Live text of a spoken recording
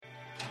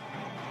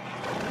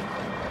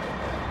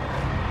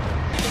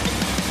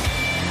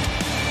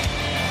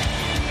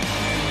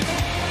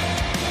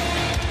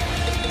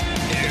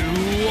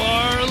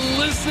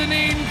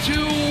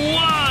to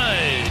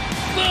Wide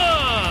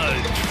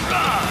the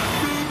Truck.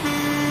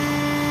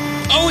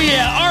 Oh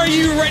yeah, are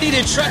you ready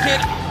to truck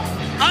it?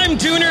 I'm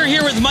Dooner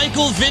here with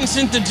Michael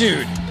Vincent the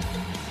Dude.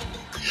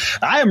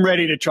 I am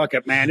ready to truck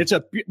it, man. It's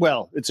a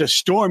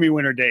stormy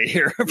winter day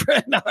here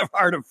in our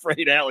heart of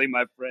Freight Alley,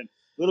 my friend.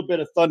 A little bit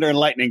of thunder and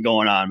lightning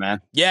going on,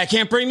 man. Yeah,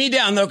 can't bring me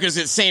down, though, because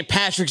it's St.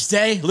 Patrick's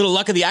Day, little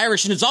luck of the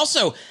Irish, and it's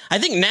also, I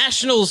think,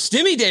 National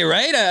Stimmy Day,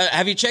 right?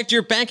 Have you checked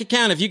your bank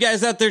account? Have you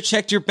guys out there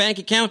checked your bank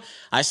account?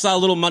 I saw a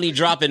little money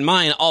drop in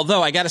mine,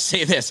 although I got to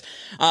say this.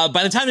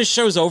 By the time this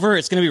show's over,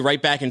 it's going to be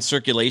right back in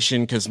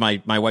circulation because my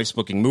wife's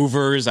booking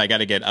movers. I got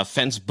to get a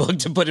fence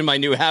booked to put in my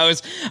new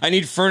house. I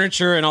need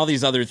furniture and all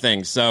these other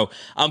things. So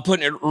I'm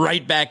putting it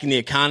right back in the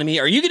economy.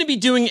 Are you going to be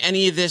doing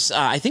any of this?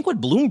 I think what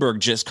Bloomberg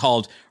just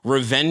called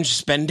revenge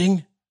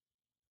spending.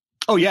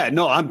 Oh, yeah.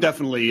 No, I'm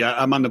definitely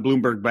I'm on the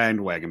Bloomberg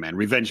bandwagon, man.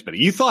 Revenge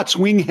spending. You thought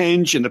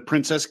Swinghenge and the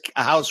Princess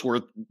House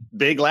were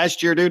big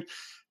last year, dude?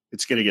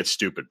 It's going to get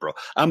stupid, bro.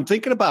 I'm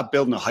thinking about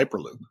building a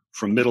Hyperloop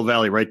from Middle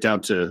Valley right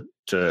down to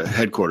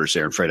headquarters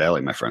there in Freight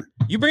Alley, my friend.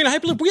 You bringing a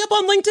Hyperloop? We up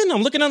on LinkedIn?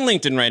 I'm looking on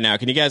LinkedIn right now.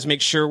 Can you guys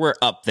make sure we're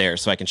up there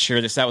so I can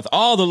share this out with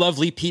all the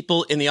lovely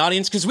people in the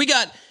audience? Because we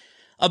got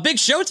a big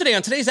show today.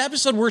 On today's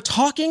episode, we're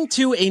talking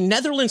to a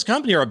Netherlands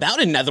company, or about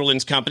a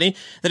Netherlands company,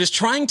 that is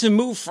trying to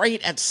move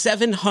freight at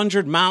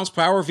 700 miles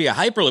per hour via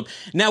Hyperloop.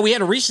 Now, we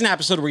had a recent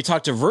episode where we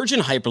talked to Virgin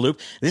Hyperloop.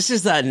 This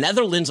is the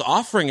Netherlands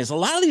offering, is a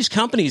lot of these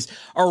companies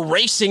are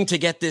racing to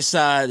get this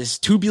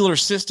tubular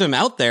system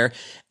out there.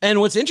 And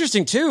what's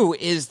interesting, too,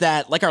 is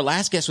that, like our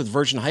last guest with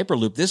Virgin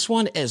Hyperloop, this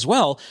one as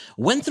well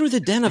went through the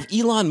den of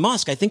Elon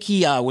Musk. I think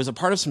he was a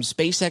part of some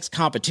SpaceX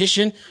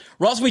competition.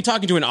 We're also going to be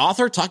talking to an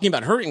author, talking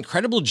about her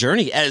incredible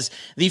journey as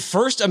the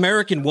first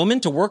American woman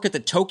to work at the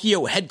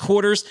Tokyo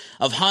headquarters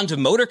of Honda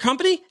Motor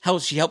Company, how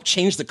she helped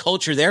change the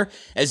culture there,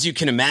 as you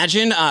can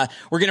imagine.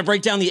 We're going to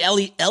break down the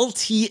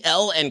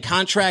LTL and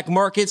contract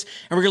markets,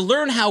 and we're going to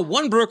learn how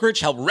one brokerage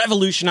helped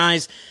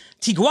revolutionize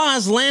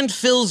Tigua's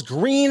landfill's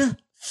green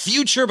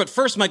future. But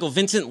first, Michael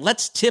Vincent,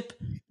 let's tip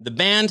the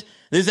band.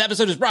 This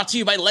episode is brought to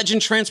you by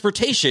Legend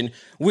Transportation,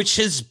 which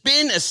has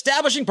been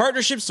establishing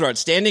partnerships through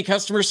outstanding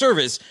customer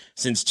service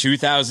since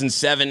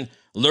 2007.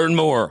 Learn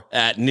more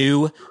at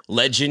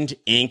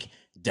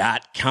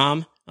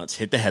newlegendinc.com. Let's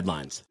hit the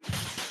headlines.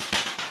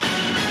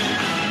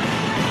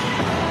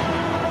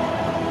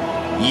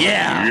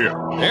 Yeah.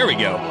 There we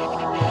go.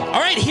 All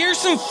right, here's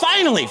some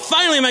finally,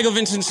 Michael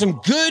Vincent, some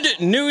good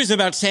news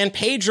about San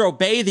Pedro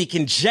Bay. The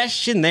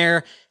congestion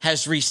there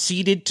has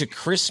receded to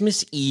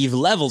Christmas Eve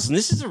levels. And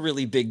this is a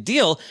really big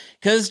deal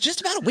because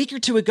just about a week or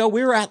two ago,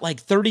 we were at like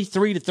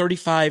 33 to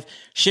 35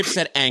 ships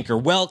at anchor.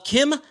 Well,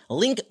 Kim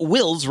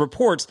Link-Wills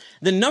reports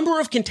the number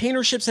of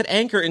container ships at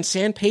anchor in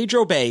San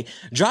Pedro Bay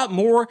dropped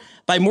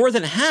by more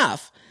than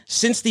half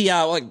since the,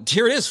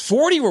 here it is,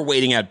 40 were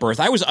waiting at berth.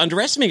 I was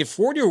underestimating it.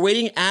 40 were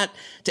waiting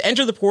to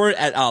enter the port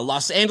at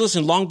Los Angeles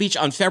and Long Beach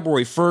on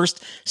February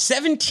 1st.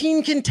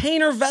 17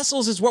 container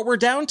vessels is what we're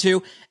down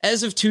to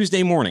as of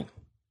Tuesday morning.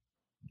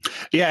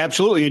 Yeah,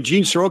 absolutely. And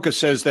Gene Soroka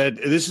says that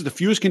this is the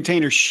fewest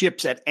container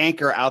ships at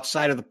anchor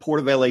outside of the Port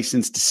of LA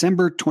since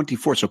December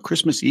 24th. So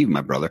Christmas Eve, my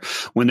brother,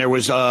 when there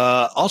was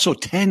also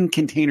 10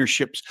 container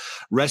ships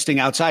resting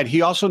outside.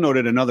 He also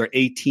noted another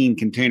 18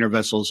 container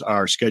vessels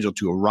are scheduled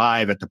to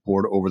arrive at the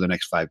port over the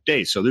next 5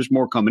 days. So there's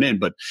more coming in.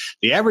 But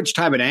the average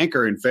time at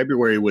anchor in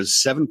February was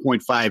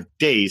 7.5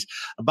 days,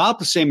 about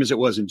the same as it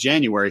was in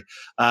January.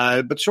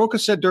 But Soroka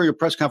said during a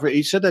press conference,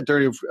 he said that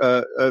during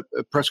a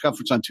press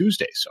conference on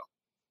Tuesday. So.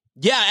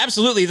 Yeah,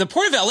 absolutely. The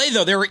Port of LA,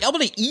 though, they were able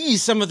to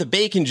ease some of the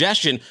bay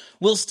congestion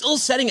while still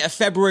setting a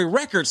February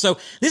record. So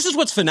this is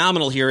what's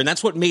phenomenal here, and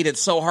that's what made it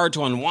so hard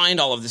to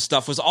unwind all of this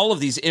stuff, was all of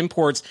these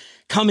imports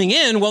coming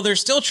in while they're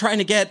still trying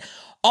to get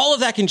all of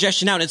that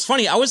congestion out. And it's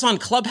funny, I was on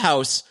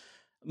Clubhouse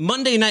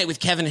Monday night with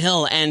Kevin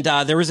Hill, and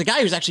there was a guy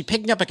who was actually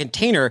picking up a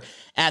container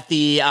at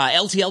the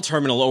LTL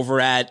terminal over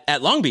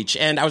at Long Beach.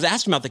 And I was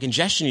asking about the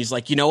congestion. He's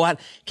like, you know what?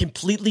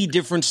 Completely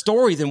different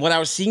story than what I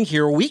was seeing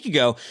here a week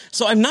ago.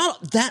 So I'm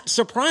not that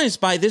surprised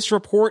by this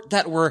report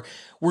that we're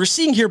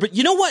seeing here. But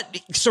you know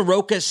what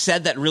Soroka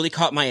said that really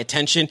caught my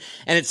attention,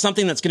 and it's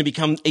something that's going to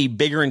become a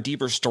bigger and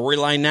deeper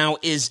storyline now,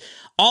 is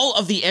all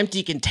of the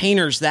empty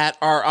containers that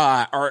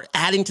are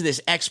adding to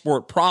this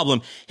export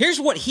problem. Here's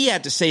what he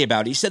had to say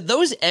about it. He said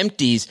those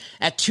empties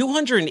at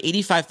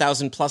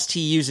 285,000 plus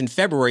TEUs in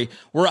February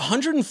were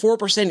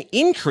 104%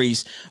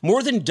 increase,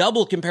 more than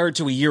double compared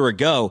to a year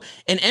ago.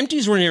 And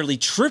empties were nearly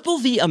triple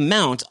the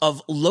amount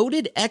of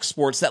loaded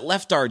exports that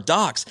left our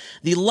docks.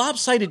 The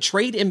lopsided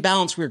trade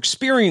imbalance we're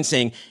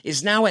experiencing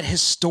is now at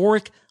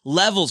historic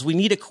levels. We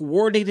need a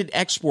coordinated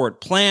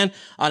export plan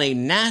on a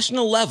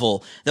national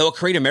level that will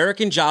create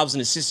American jobs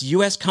and assist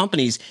U.S.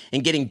 companies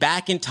in getting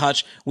back in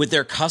touch with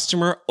their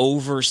customer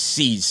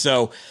overseas.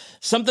 So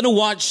something to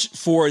watch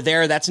for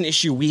there. That's an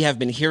issue we have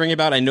been hearing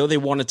about. I know they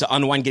wanted to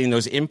unwind getting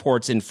those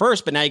imports in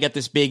first, but now you got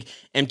this big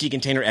empty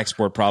container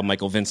export problem,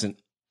 Michael Vincent.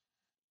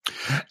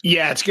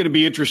 Yeah, it's going to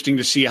be interesting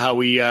to see how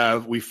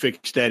we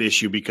fix that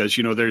issue because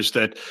there's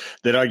that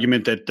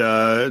argument that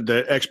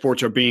the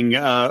exports are being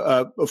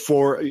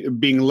for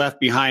being left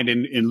behind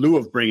in lieu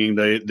of bringing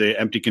the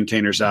empty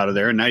containers out of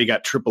there, and now you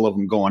got triple of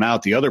them going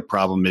out. The other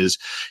problem is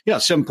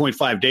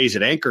 7.5 days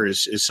at anchor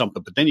is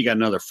something, but then you got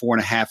another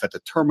 4.5 at the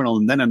terminal,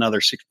 and then another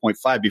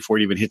 6.5 before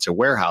it even hits a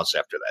warehouse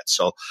after that.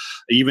 So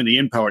even the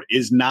import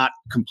is not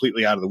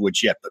completely out of the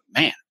woods yet, but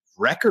man.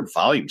 Record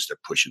volumes they're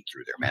pushing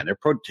through there, man. Their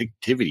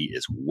productivity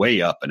is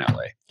way up in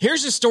LA.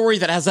 Here's a story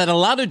that has had a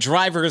lot of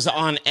drivers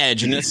on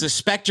edge, and it's the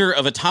specter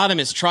of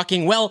autonomous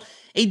trucking. Well,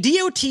 a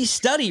DOT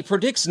study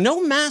predicts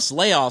no mass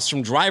layoffs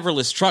from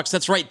driverless trucks.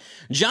 That's right.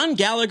 John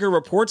Gallagher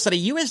reports that a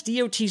U.S.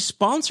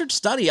 DOT-sponsored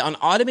study on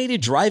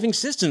automated driving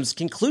systems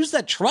concludes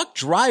that truck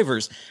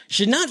drivers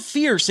should not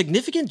fear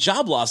significant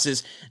job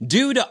losses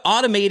due to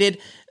automation,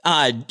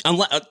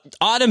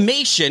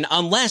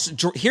 unless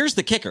here's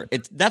the kicker.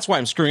 That's why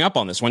I'm screwing up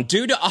on this one.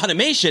 Due to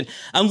automation,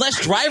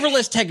 unless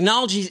driverless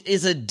technology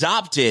is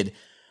adopted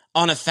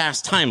on a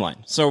fast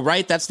timeline. So,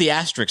 right, that's the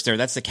asterisk there.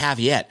 That's the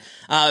caveat.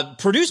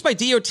 Produced by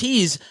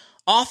DOT's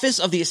Office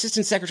of the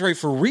Assistant Secretary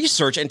for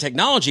Research and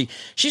Technology.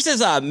 She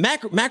says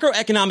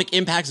macroeconomic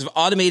impacts of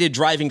automated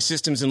driving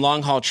systems in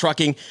long-haul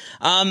trucking.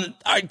 The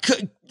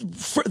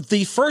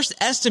first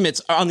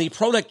estimates on the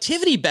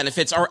productivity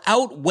benefits are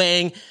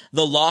outweighing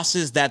the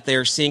losses that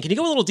they're seeing. Can you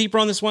go a little deeper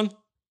on this one?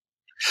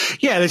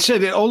 Yeah, they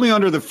said that only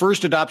under the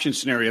first adoption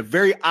scenario, a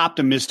very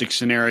optimistic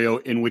scenario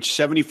in which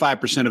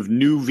 75% of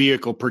new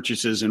vehicle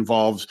purchases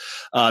involves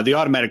the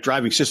automatic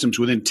driving systems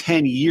within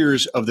 10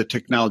 years of the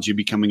technology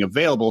becoming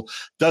available,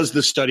 does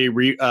the study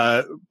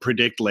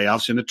predict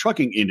layoffs in the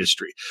trucking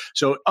industry.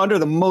 So under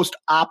the most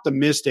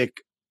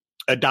optimistic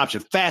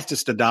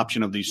fastest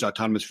adoption of these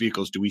autonomous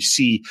vehicles, do we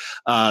see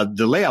the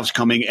layoffs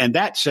coming? And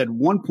that said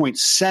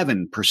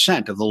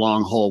 1.7% of the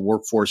long haul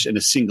workforce in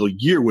a single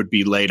year would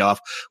be laid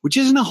off, which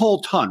isn't a whole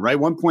ton, right?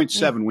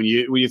 1.7 when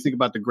you think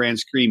about the grand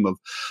scheme of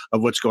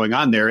what's going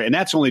on there. And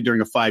that's only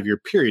during a 5-year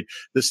period.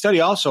 The study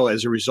also,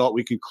 as a result,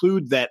 we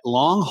conclude that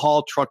long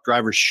haul truck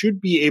drivers should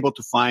be able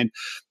to find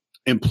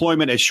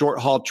employment as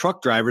short-haul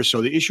truck drivers,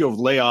 so the issue of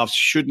layoffs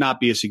should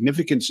not be a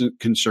significant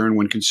concern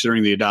when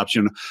considering the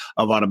adoption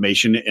of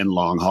automation in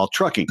long-haul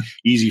trucking.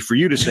 Easy for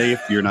you to say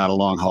if you're not a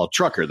long-haul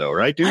trucker, though,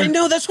 right, dude? I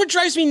know. That's what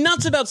drives me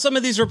nuts about some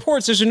of these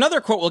reports. There's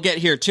another quote we'll get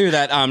here, too,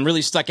 that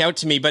really stuck out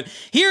to me, but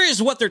here is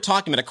what they're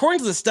talking about. According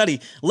to the study,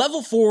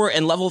 Level 4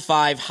 and Level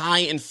 5 high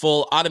and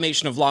full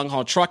automation of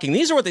long-haul trucking,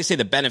 these are what they say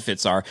the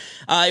benefits are.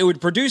 It would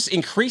produce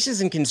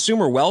increases in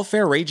consumer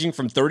welfare ranging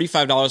from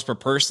 $35 per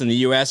person in the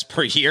U.S.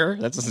 per year.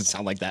 That doesn't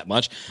sound like that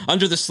much.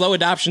 Under the slow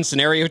adoption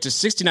scenario to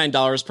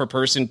 $69 per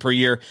person per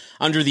year.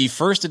 Under the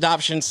first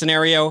adoption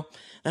scenario,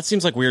 that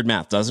seems like weird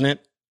math, doesn't it?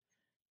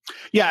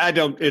 Yeah,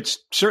 it's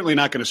certainly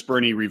not going to spur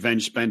any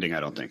revenge spending, I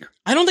don't think.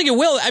 I don't think it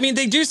will. I mean,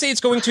 they do say it's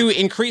going to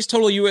increase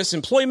total U.S.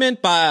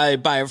 employment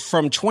by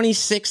from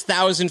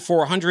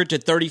 26,400 to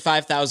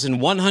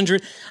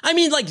 35,100. I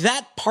mean, like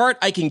that part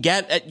I can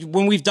get.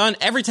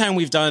 Every time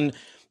we've done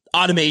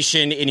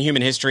automation in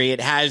human history,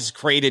 it has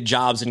created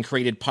jobs and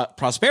created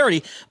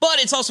prosperity, but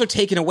it's also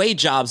taken away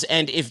jobs.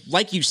 And if,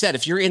 like you said,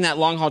 if you're in that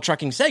long haul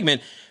trucking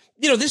segment,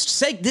 this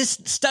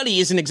study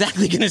isn't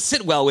exactly going to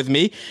sit well with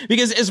me,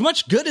 because as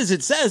much good as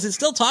it says, it's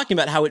still talking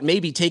about how it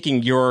may be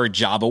taking your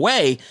job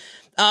away.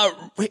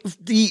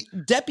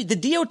 The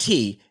DOT,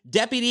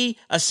 Deputy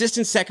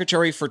Assistant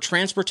Secretary for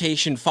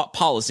Transportation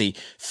Policy,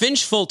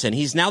 Finch Fulton,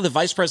 he's now the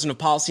Vice President of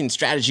Policy and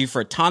Strategy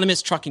for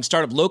autonomous trucking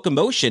startup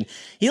Locomotion.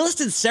 He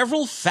listed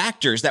several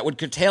factors that would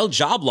curtail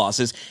job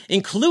losses,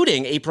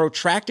 including a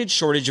protracted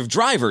shortage of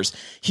drivers,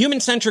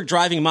 human-centric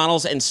driving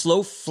models, and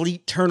slow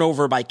fleet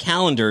turnover by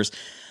calendars.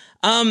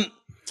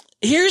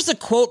 Here's a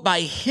quote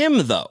by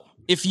him, though.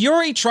 If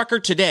you're a trucker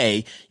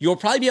today, you'll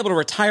probably be able to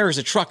retire as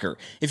a trucker.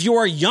 If you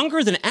are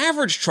younger than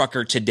average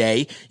trucker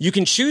today, you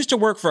can choose to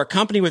work for a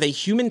company with a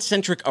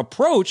human-centric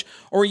approach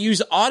or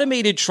use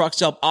automated trucks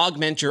to help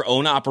augment your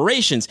own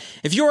operations.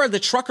 If you are the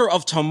trucker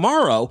of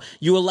tomorrow,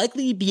 you will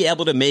likely be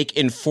able to make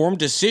informed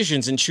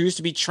decisions and choose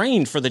to be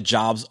trained for the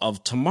jobs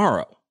of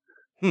tomorrow.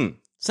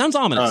 Sounds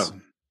ominous.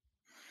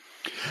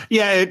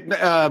 Yeah,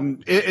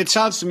 it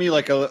sounds to me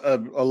like a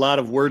lot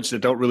of words that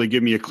don't really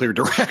give me a clear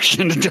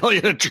direction, to tell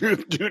you the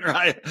truth, dude.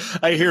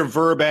 I hear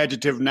verb,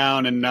 adjective,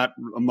 noun, and not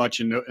much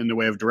in the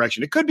way of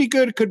direction. It could be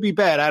good, it could be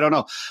bad. I don't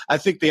know. I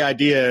think the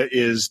idea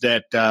is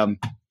that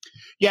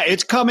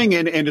it's coming,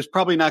 and it's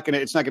probably not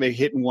gonna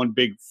hit in one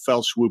big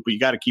fell swoop, but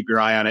you got to keep your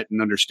eye on it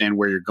and understand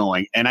where you're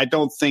going. And I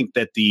don't think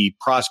that the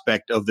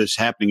prospect of this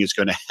happening is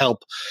going to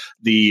help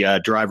the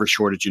driver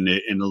shortage in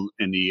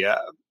the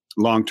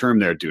long term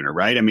there, Dooner,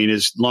 right? I mean,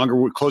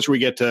 closer we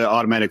get to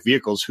automatic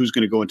vehicles, who's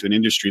going to go into an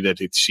industry that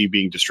they see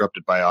being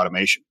disrupted by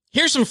automation?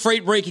 Here's some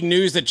freight breaking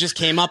news that just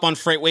came up on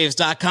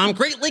FreightWaves.com.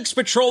 Great Lakes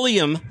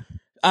Petroleum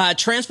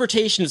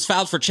Transportation is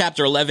filed for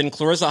Chapter 11.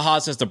 Clarissa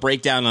Hawes has the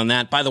breakdown on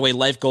that. By the way,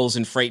 life goals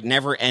in freight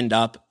never end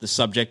up the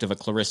subject of a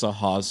Clarissa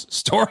Hawes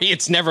story.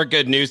 It's never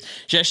good news.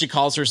 She actually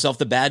calls herself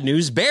the bad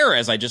news bear,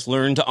 as I just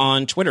learned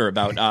on Twitter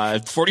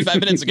about 45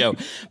 minutes ago.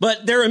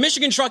 But they're a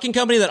Michigan trucking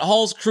company that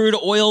hauls crude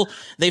oil.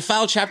 They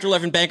filed Chapter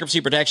 11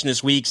 bankruptcy protection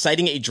this week,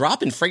 citing a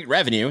drop in freight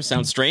revenue,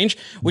 sounds strange,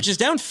 which is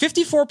down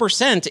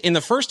 54% in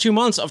the first 2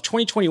 months of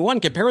 2021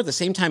 compared with the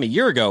same time a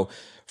year ago.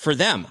 For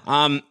them.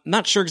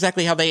 Not sure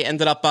exactly how they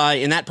ended up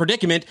in that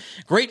predicament.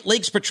 Great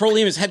Lakes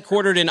Petroleum is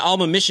headquartered in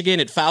Alma, Michigan.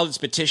 It filed its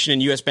petition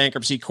in U.S.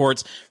 bankruptcy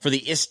courts for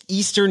the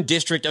Eastern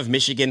District of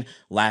Michigan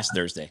last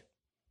Thursday.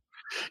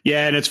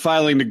 Yeah, and it's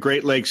filing the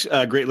Great Lakes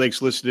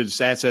listed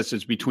its assets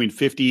as between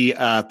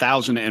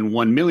 50,000 and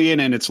 1 million,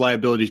 and its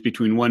liabilities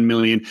between 1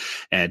 million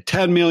and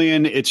 10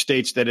 million. It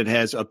states that it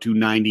has up to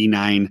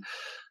 99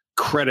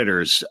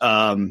 creditors.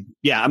 I'm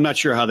not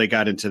sure how they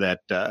got into that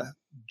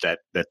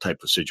type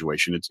of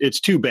situation. It's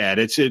too bad.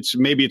 It's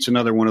maybe it's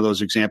another one of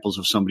those examples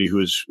of somebody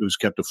who's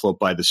kept afloat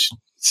by the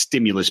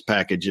stimulus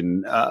package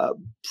and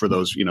for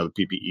those, the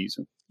PPEs.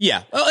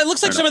 Yeah. Well, it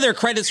looks like some of their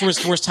credits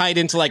was tied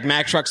into like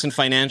Mack Trucks and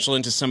Financial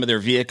into some of their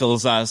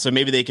vehicles. So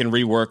maybe they can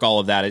rework all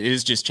of that. It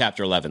is just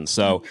Chapter 11.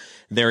 So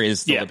there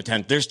is still the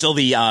potential. There's still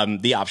the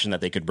option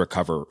that they could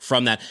recover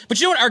from that. But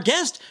you know what? Our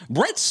guest,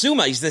 Brett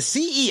Suma, he's the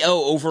CEO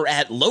over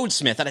at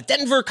Loadsmith out of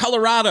Denver,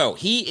 Colorado.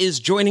 He is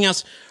joining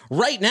us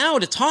right now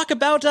to talk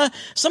about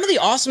some of the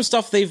awesome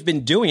stuff they've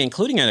been doing,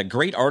 including a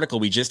great article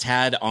we just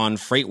had on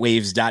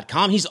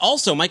FreightWaves.com. He's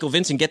also, Michael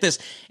Vincent, get this,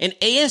 an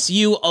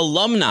ASU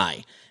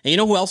alumni. And you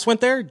know who else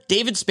went there?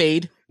 David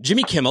Spade,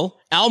 Jimmy Kimmel,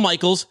 Al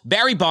Michaels,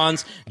 Barry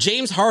Bonds,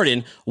 James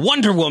Harden,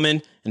 Wonder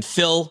Woman, and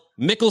Phil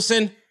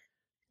Mickelson.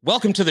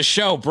 Welcome to the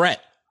show,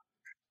 Brett.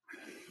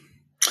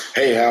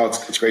 Hey, Al,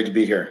 it's great to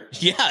be here.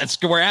 Yeah,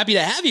 we're happy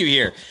to have you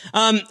here.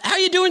 How are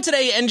you doing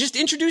today? And just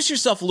introduce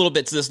yourself a little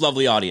bit to this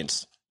lovely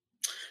audience.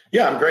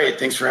 Yeah, I'm great.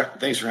 Thanks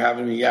for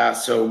having me. Yeah,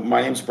 so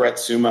my name's Brett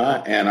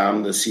Suma, and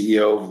I'm the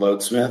CEO of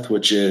Loadsmith,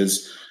 which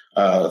is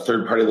a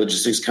third-party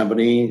logistics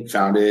company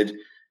founded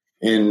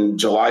in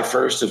July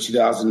 1st of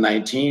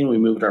 2019. We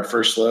moved our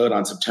first load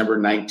on September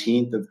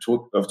 19th of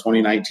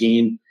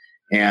 2019,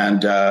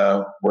 and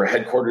we're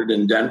headquartered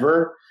in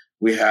Denver.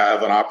 We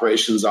have an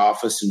operations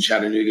office in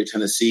Chattanooga,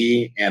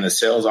 Tennessee, and a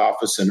sales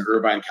office in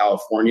Irvine,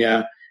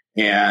 California,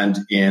 and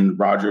in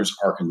Rogers,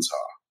 Arkansas.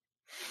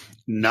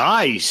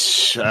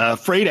 Nice.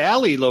 Freight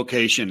Alley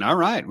location. All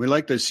right. We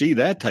like to see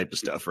that type of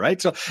stuff,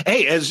 right? So,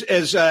 hey, as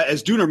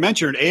Dooner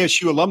mentioned,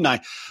 ASU alumni,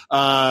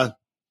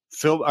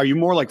 Phil, are you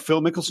more like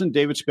Phil Mickelson,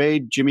 David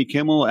Spade, Jimmy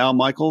Kimmel, Al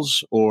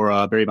Michaels,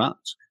 or Barry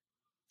Bonds?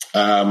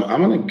 I'm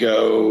going to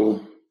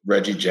go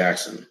Reggie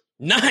Jackson.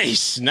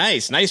 Nice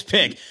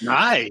pick.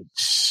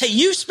 Nice. Hey,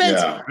 you spent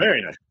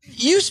very nice.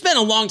 You spent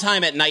a long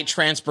time at Knight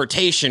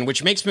Transportation,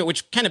 which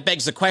kind of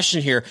begs the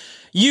question here.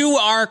 You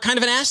are kind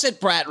of an asset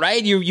brat,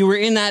 right? You were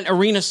in that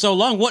arena so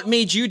long. What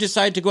made you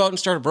decide to go out and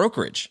start a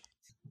brokerage?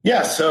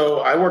 Yeah, so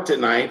I worked at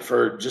Knight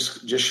for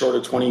just short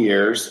of 20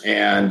 years,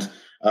 and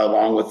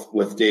along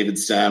with David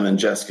Sem and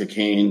Jessica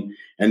Kane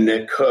and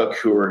Nick Cook,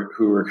 who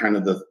were kind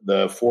of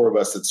the four of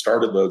us that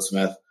started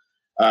Loadsmith.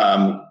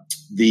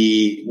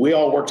 We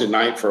all worked at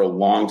Knight for a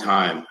long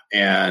time,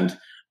 and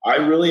I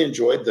really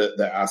enjoyed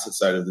the asset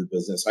side of the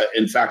business.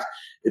 In fact,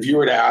 if you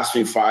were to ask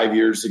me 5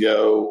 years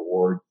ago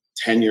or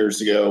 10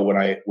 years ago,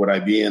 would I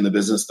be in the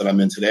business that I'm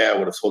in today, I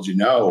would have told you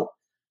no.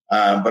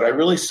 But I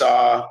really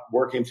saw,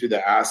 working through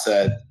the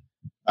asset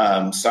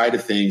side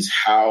of things,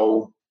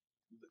 how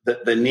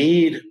the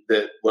need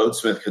that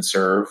Loadsmith could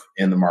serve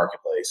in the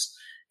marketplace.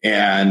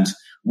 And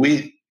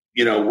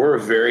we're a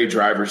very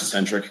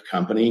driver-centric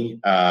company,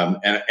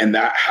 and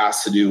that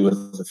has to do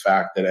with the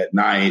fact that at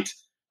Knight,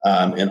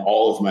 in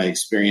all of my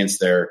experience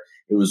there,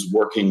 it was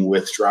working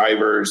with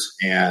drivers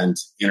and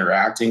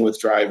interacting with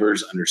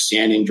drivers,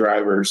 understanding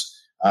drivers.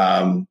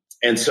 And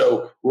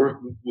so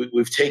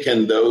we've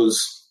taken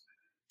those,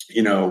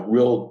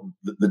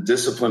 the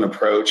disciplined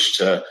approach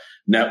to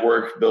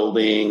network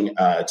building,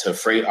 to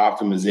freight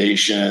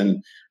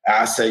optimization,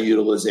 asset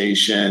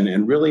utilization,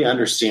 and really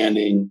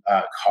understanding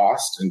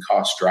cost and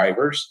cost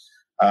drivers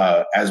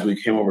as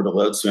we came over to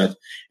Loadsmith.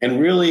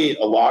 And really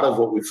a lot of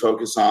what we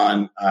focus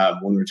on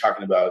when we're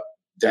talking about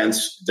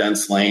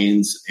dense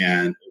lanes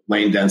and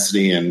lane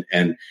density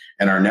and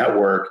our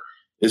network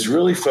is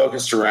really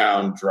focused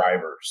around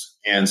drivers.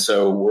 And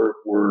so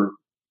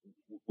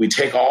we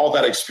take all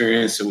that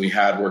experience that we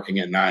had working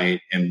at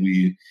Knight, and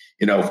we,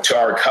 to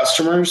our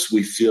customers,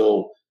 we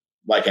feel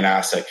like an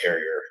asset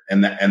carrier.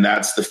 And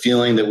that's the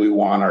feeling that we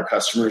want our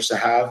customers to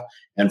have.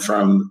 And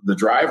from the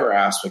driver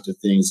aspect of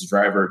things, the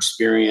driver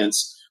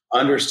experience,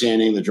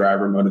 understanding the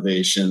driver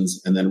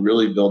motivations, and then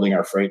really building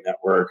our freight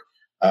network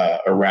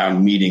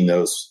around meeting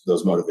those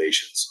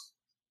motivations.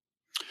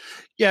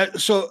 Yeah.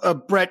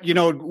 So, Brett,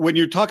 when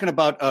you're talking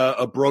about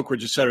a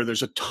brokerage, et cetera,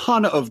 there's a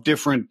ton of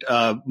different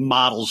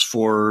models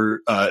for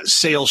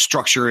sales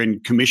structure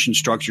and commission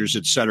structures,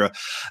 et cetera,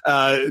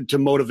 to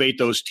motivate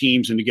those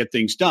teams and to get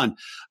things done.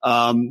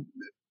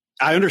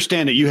 I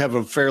understand that you have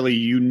a fairly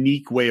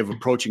unique way of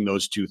approaching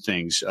those two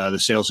things, the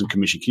sales and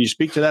commission. Can you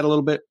speak to that a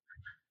little bit?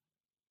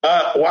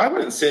 Well, I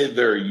wouldn't say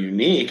they're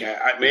unique.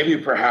 Maybe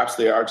perhaps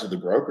they are to the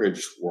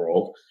brokerage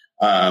world.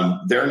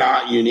 They're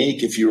not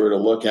unique. If you were to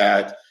look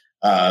at,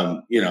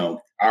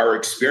 our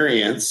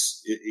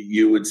experience,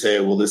 you would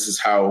say, well, this is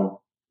how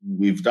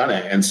we've done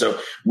it. And so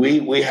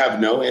we have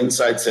no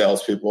inside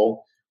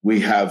salespeople.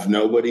 We have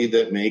nobody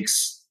that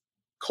makes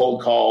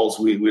cold calls.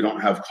 We don't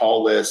have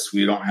call lists.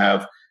 We don't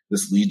have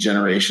this lead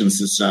generation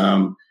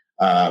system.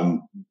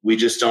 We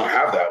just don't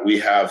have that. We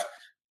have,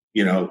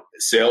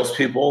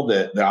 salespeople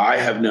that I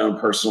have known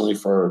personally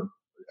for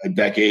a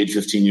decade,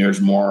 15 years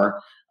more.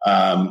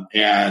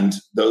 And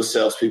those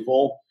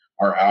salespeople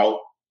are out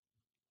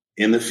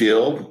in the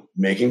field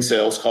making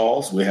sales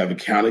calls. We have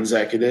account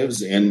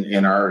executives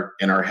in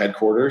our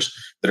headquarters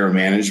that are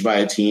managed by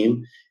a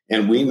team.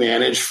 And we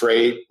manage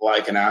freight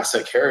like an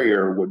asset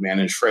carrier would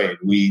manage freight.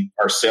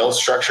 Our sales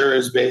structure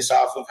is based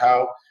off of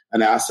how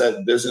an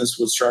asset business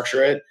would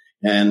structure it,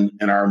 and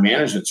our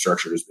management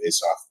structure is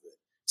based off of it.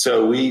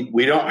 So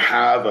we don't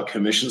have a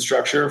commission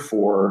structure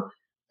for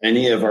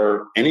any of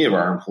our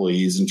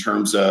employees in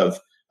terms of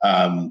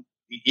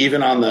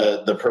even on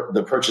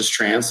the purchase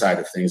trans side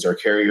of things, our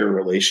carrier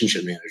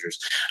relationship managers.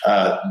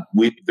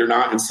 They're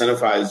not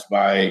incentivized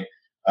by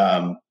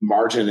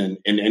margin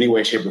in any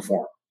way, shape, or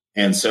form.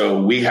 And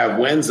so we have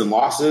wins and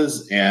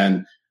losses,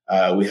 and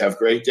we have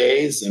great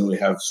days, and we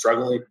have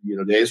struggling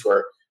days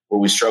where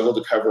we struggle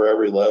to cover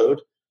every load.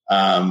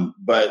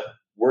 But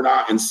we're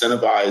not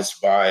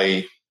incentivized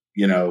by,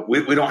 we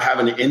don't have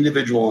an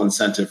individual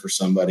incentive for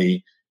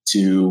somebody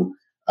to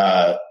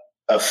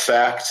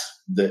affect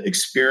the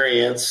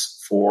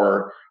experience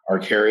for our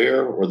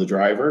carrier or the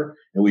driver.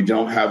 And we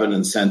don't have an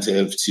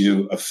incentive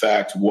to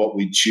affect what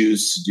we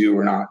choose to do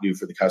or not do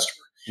for the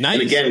customer. Nice.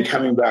 And again,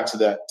 coming back to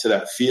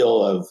that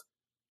feel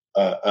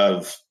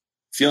of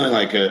feeling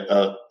like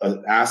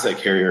an asset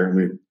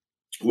carrier,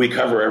 we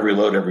cover every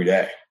load every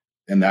day.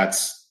 And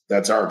that's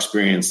our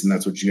experience, and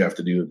that's what you have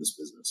to do in this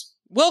business.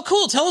 Well,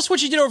 cool. Tell us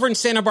what you did over in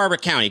Santa Barbara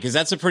County, because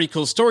that's a pretty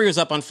cool story. It was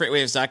up on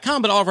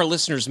freightwaves.com, but all of our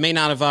listeners may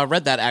not have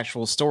read that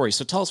actual story.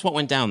 So tell us what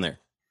went down there.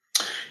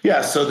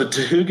 Yeah, so the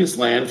Tejugis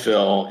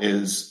landfill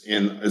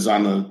is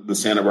on the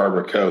Santa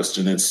Barbara coast,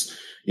 and it's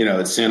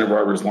Santa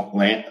Barbara's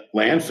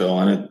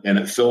landfill, and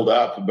it filled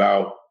up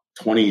about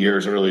 20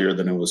 years earlier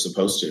than it was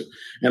supposed to.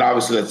 And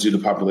obviously that's due to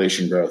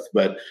population growth.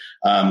 But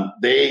there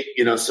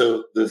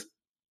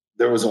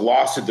was a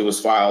lawsuit that was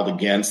filed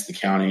against the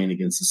county and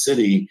against the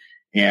city.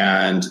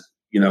 And,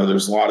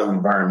 there's a lot of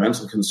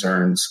environmental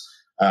concerns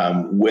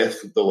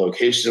with the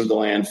location of the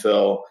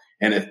landfill.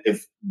 And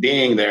if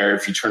being there,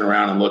 if you turn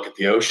around and look at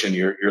the ocean,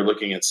 you're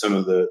looking at some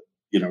of the,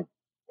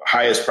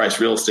 highest priced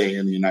real estate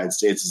in the United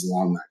States is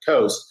along that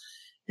coast.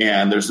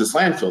 And there's this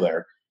landfill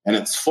there, and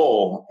it's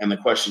full. And the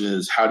question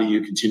is, how do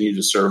you continue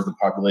to serve the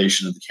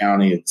population of the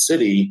county and the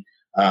city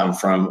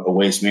from a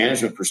waste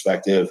management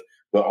perspective,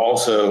 but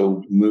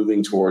also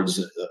moving towards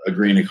a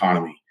green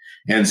economy?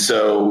 And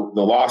so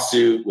the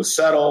lawsuit was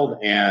settled,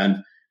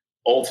 and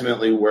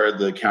ultimately where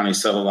the county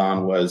settled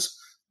on was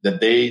that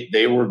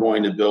they were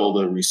going to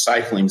build a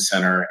recycling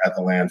center at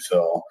the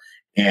landfill,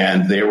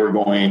 and they were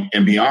going,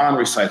 and beyond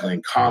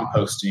recycling,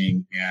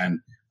 composting and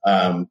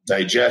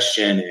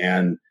digestion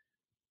and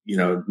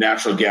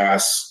natural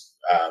gas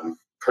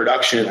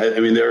production. I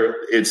mean,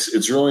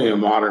 it's really a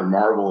modern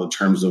marvel in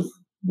terms of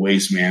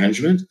waste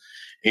management.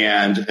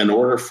 And in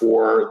order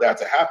for that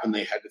to happen,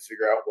 they had to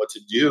figure out what to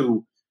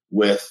do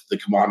with the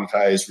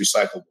commoditized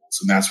recyclables.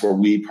 And that's where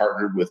we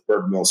partnered with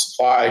Berg Mill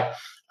Supply.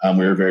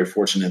 We were very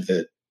fortunate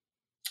that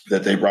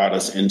they brought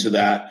us into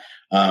that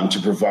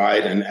to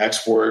provide an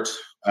export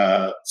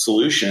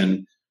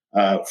solution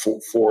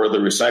for the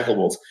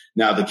recyclables.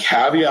 Now, the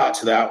caveat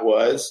to that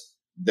was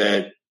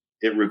that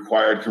it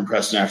required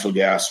compressed natural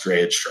gas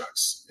drayage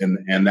trucks.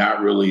 And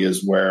that really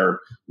is where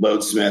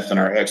Loadsmith and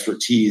our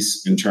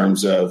expertise in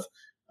terms of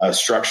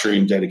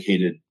structuring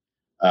dedicated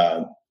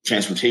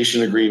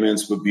transportation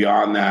agreements, but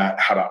beyond that,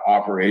 how to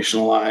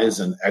operationalize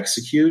and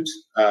execute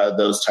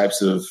those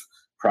types of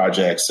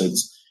projects. We've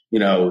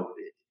been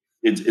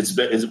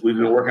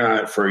working on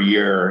it for a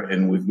year,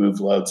 and we've moved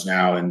loads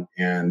now, and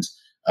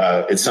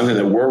it's something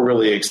that we're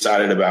really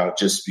excited about,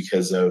 just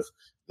because of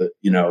the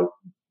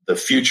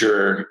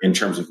future in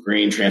terms of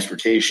green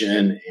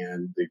transportation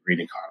and the green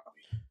economy.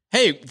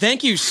 Hey,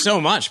 thank you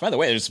so much. By the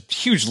way, there's a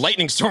huge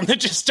lightning storm that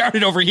just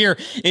started over here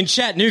in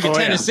Chattanooga,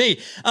 Tennessee.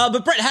 Yeah.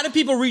 But Brett, how do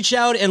people reach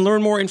out and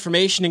learn more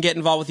information and get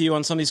involved with you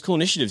on some of these cool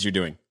initiatives you're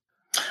doing?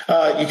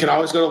 You can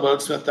always go to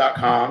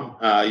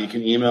loadsmith.com. You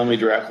can email me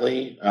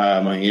directly.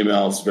 My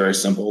email is very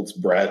simple. It's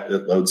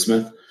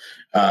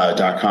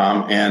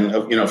brett@loadsmith.com. And,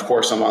 of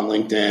course, I'm on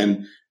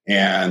LinkedIn,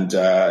 and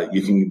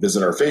you can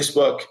visit our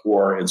Facebook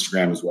or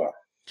Instagram as well.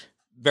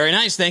 Very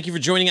nice. Thank you for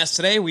joining us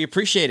today. We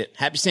appreciate it.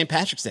 Happy St.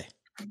 Patrick's Day.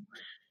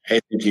 Hey,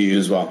 thank you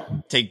as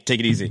well. Take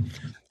it easy.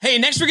 Hey,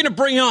 next we're going to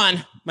bring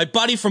on My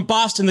buddy from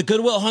Boston, the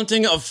Goodwill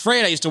Hunting of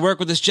Freight. I used to work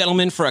with this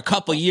gentleman for a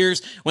couple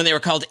years when they were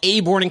called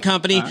Aborn and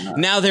Company.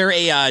 Now they're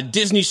a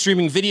Disney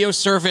streaming video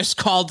service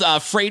called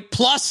Freight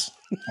Plus.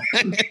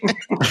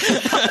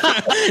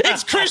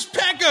 It's Chris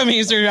Peckham.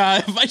 He's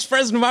their vice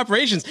president of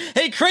operations.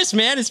 Hey, Chris,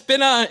 man, it's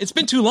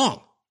been too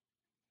long.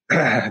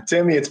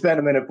 Timmy, it's been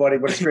a minute, buddy,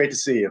 but it's great to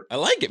see you. I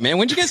like it, man.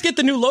 When did you guys get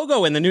the new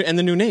logo and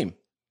the new name?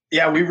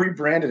 Yeah, we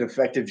rebranded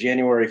effective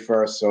January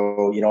 1st.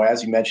 So,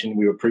 as you mentioned,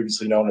 we were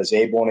previously known as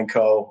Aborn &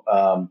 Co.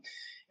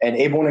 And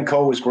Aborn &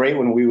 Co. was great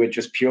when we were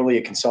just purely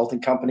a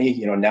consulting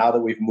company. Now that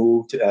we've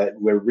moved,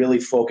 we're really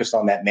focused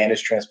on that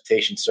managed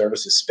transportation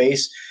services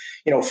space.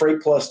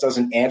 Freight Plus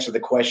doesn't answer the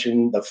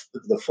question,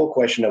 the full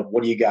question of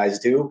what do you guys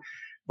do,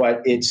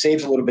 but it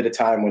saves a little bit of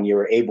time when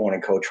you're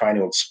Aborn & Co. trying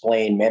to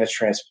explain managed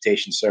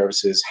transportation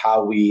services,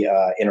 how we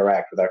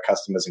interact with our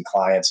customers and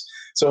clients.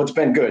 So it's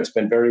been good. It's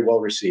been very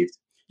well received.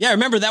 Yeah, I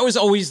remember that was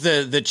always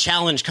the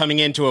challenge coming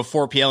into a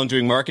 4PL and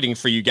doing marketing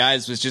for you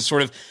guys, was just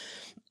sort of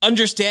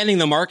understanding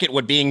the market,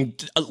 letting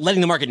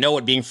the market know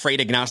what being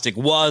freight agnostic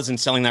was and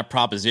selling that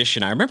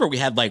proposition. I remember we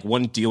had like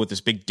one deal with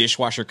this big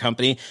dishwasher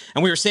company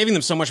and we were saving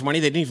them so much money,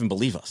 they didn't even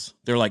believe us.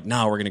 They're like,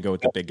 no, we're going to go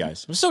with the big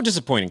guys. It was so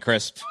disappointing,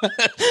 Chris.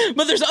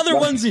 But there's other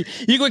ones.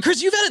 You go,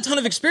 Chris, you've had a ton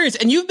of experience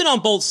and you've been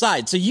on both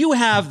sides. So you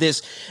have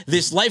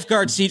this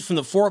lifeguard seat from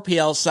the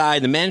 4PL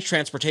side, the managed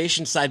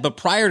transportation side. But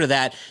prior to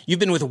that, you've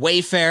been with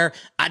Wayfair,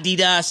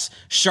 Adidas,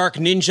 Shark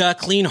Ninja,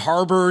 Clean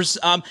Harbors.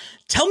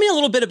 Tell me a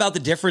little bit about the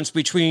difference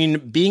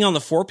between being on the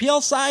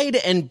 4PL side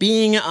and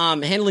being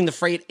handling the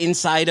freight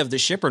inside of the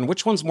shipper, and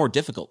which one's more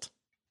difficult?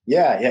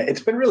 Yeah,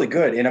 it's been really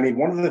good. And I mean,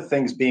 one of the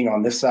things being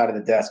on this side of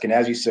the desk, and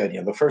as you said,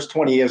 the first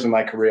 20 years of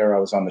my career, I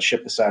was on the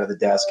shipper side of the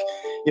desk,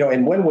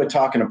 and when we're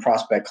talking to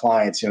prospect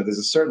clients, there's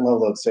a certain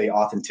level of, say,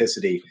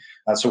 authenticity.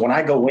 So when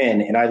I go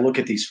in and I look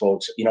at these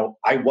folks,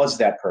 I was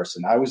that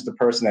person. I was the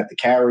person that the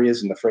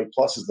carriers and the Freight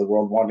Pluses of the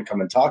world wanted to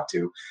come and talk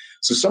to.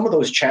 So some of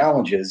those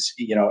challenges,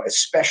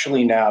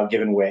 especially now,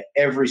 given where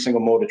every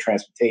single mode of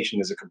transportation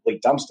is a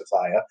complete dumpster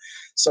fire,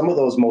 some of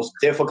those most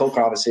difficult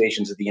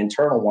conversations are the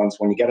internal ones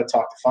when you got to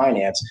talk to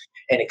finance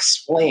and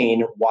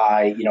explain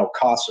why,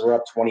 costs are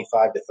up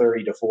 25 to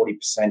 30 to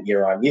 40%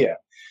 year on year.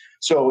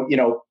 So,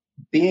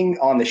 being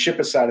on the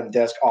shipper side of the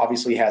desk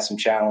obviously has some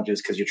challenges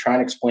because you're trying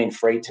to explain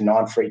freight to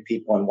non-freight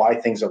people and why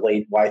things are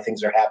late, why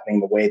things are happening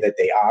the way that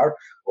they are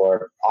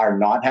or are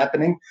not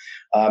happening.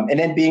 And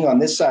then being on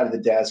this side of the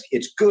desk,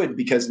 it's good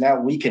because now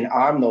we can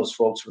arm those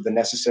folks with the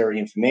necessary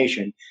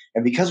information.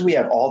 And because we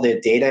have all their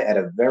data at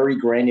a very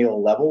granular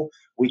level,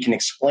 we can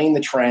explain the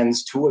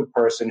trends to a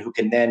person who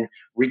can then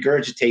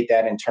regurgitate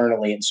that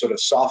internally and sort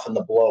of soften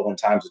the blow when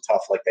times are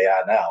tough like they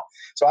are now.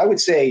 So I would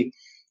say,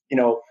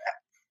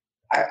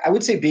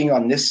 being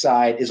on this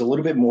side is a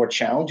little bit more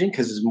challenging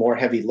because there's more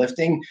heavy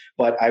lifting,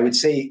 but I would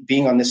say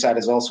being on this side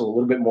is also a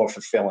little bit more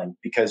fulfilling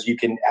because you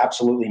can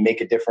absolutely make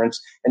a difference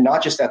and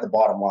not just at the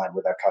bottom line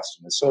with our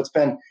customers. So it's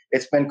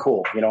been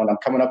cool, and I'm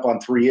coming up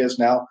on 3 years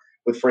now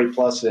with Freight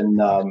Plus, and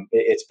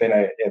it's been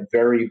a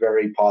very,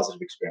 very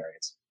positive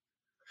experience.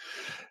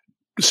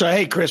 So,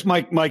 hey, Chris,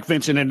 Mike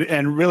Vincent,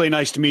 and really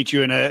nice to meet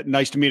you, and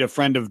nice to meet a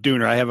friend of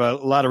Dooner. I have a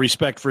lot of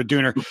respect for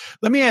Dooner.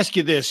 Let me ask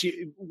you this.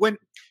 When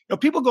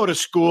people go to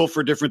school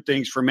for different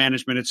things, for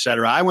management, et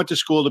cetera. I went to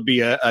school to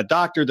be a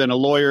doctor, then a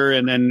lawyer,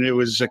 and then it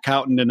was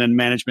accountant, and then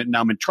management, and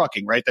now I'm in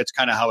trucking, right? That's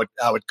kind of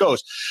how it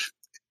goes.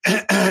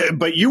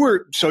 But you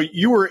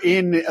were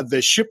in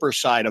the shipper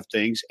side of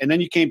things, and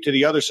then you came to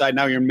the other side.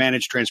 Now you're in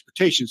managed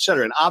transportation, et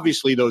cetera. And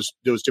obviously those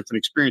different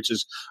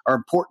experiences are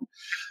important.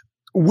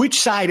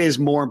 Which side is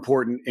more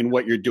important in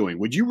what you're doing?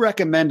 Would you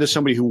recommend to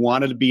somebody who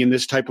wanted to be in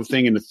this type of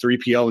thing in the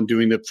 3PL and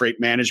doing the freight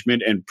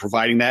management and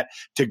providing that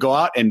to go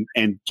out and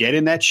get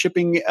in that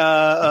shipping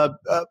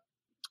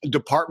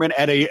department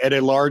at a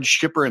large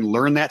shipper and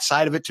learn that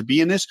side of it to be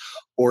in this,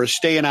 or is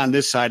staying on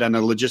this side, on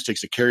the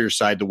logistics, the carrier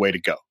side, the way to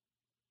go?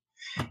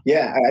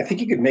 Yeah, I think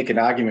you could make an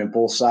argument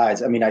both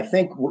sides. I mean, I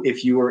think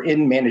if you were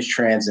in managed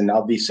trans, and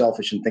I'll be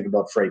selfish and think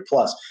about Freight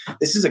Plus,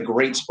 this is a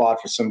great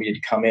spot for somebody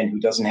to come in who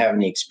doesn't have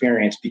any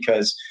experience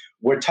because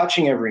we're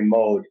touching every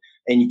mode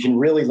and you can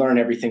really learn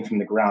everything from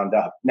the ground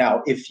up.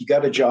 Now, if you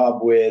got a job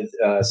with,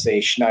 say,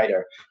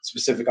 Schneider,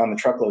 specific on the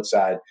truckload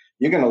side,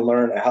 you're going to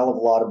learn a hell of a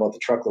lot about the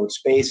truckload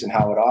space and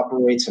how it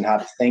operates and how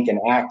to think and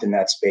act in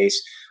that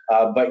space.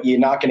 But you're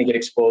not going to get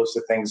exposed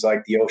to things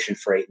like the ocean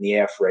freight and the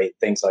air freight,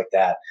 things like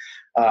that.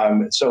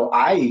 So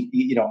I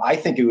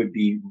think it would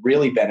be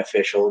really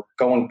beneficial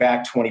going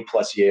back 20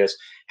 plus years.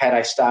 Had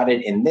I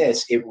started in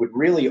this, it would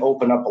really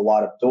open up a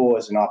lot of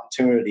doors and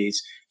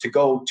opportunities to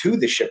go to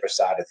the shipper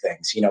side of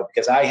things,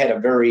 because I had a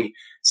very,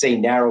 say,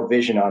 narrow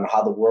vision on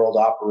how the world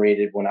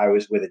operated when I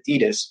was with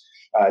Adidas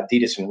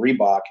and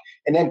Reebok.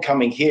 And then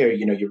coming here,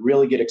 you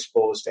really get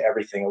exposed to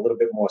everything a little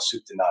bit more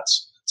soup to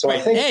nuts. So I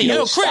think,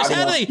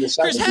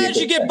 Chris, how did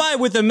you get by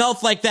with a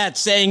mouth like that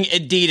saying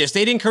Adidas?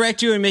 They didn't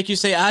correct you and make you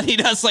say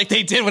Adidas like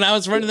they did when I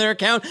was running their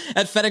account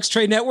at FedEx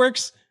Trade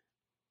Networks?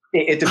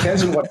 It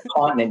depends on what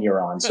continent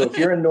you're on. So if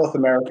you're in North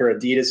America,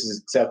 Adidas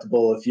is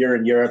acceptable. If you're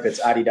in Europe,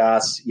 it's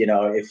Adidas.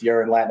 If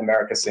you're in Latin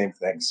America, same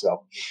thing.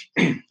 So,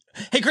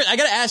 hey, Chris, I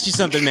got to ask you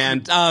something,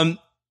 man.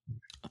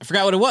 I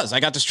forgot what it was.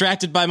 I got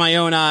distracted by my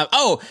own.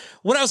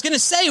 What I was going to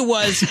say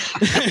was,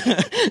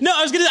 no,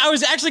 I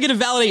was actually going to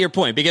validate your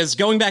point, because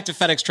going back to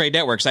FedEx Trade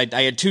Networks, I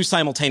had two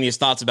simultaneous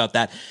thoughts about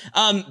that.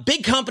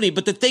 Big company,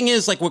 but the thing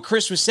is, like what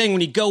Chris was saying,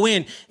 when you go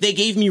in, they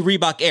gave me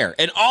Reebok Air,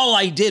 and all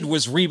I did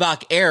was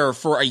Reebok Air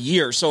for a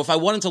year. So if I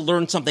wanted to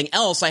learn something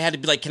else, I had to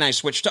be like, can I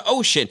switch to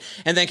Ocean?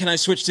 And then can I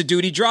switch to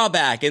Duty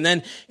Drawback? And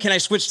then can I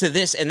switch to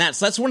this and that?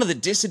 So that's one of the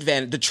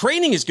disadvantages. The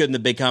training is good in the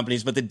big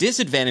companies, but the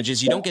disadvantage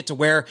is you don't get to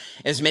wear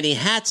as many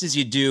hats as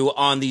you do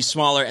on the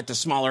smaller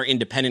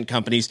independent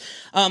companies.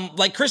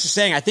 Like Chris is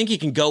saying, I think you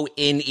can go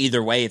in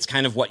either way. It's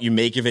kind of what you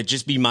make of it.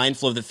 Just be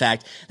mindful of the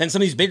fact that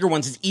some of these bigger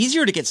ones, it's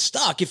easier to get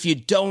stuck if you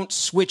don't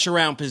switch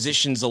around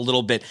positions a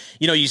little bit.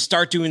 You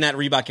start doing that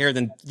Reebok Air,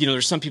 then,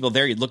 there's some people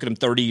there, you look at them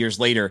 30 years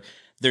later,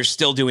 they're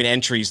still doing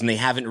entries and they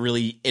haven't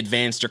really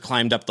advanced or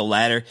climbed up the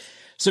ladder.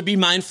 So be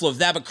mindful of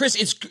that. But Chris,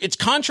 it's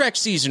contract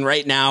season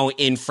right now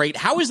in freight.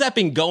 How has that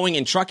been going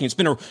in trucking? It's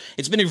been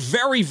a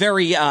very,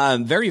 very,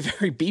 very,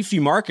 very beefy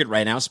market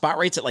right now. Spot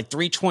rates at like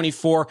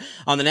 $324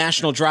 on the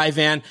National Dry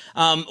Van.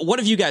 What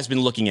have you guys been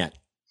looking at?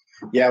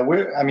 Yeah,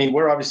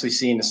 we're obviously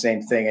seeing the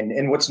same thing.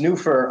 And what's new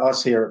for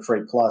us here at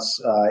Freight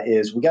Plus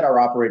is we got our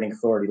operating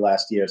authority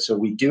last year. So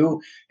we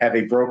do have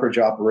a brokerage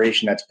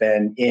operation that's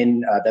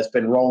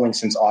been rolling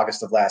since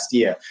August of last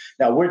year.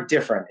 Now, we're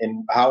different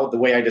in how the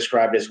way I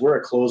described it is we're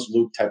a closed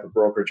loop type of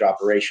brokerage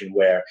operation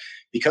where,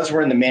 because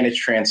we're in the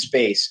managed trans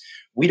space,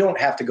 we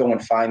don't have to go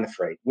and find the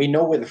freight. We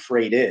know where the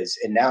freight is.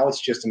 And now it's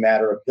just a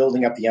matter of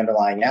building up the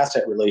underlying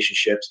asset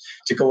relationships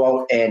to go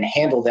out and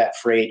handle that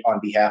freight on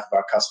behalf of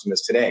our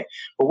customers today.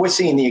 But we're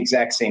seeing the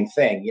exact same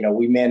thing.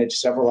 We managed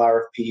several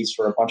RFPs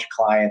for a bunch of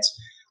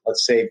clients,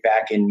 let's say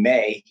back in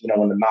May,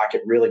 when the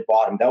market really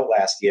bottomed out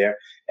last year.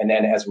 And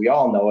then, as we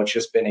all know, it's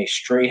just been a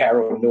straight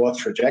arrow north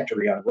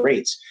trajectory on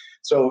rates.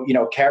 So,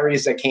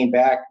 carriers that came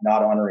back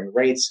not honoring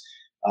rates.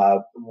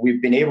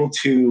 We've been able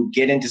to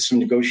get into some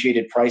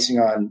negotiated pricing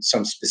on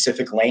some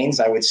specific lanes.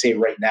 I would say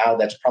right now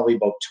that's probably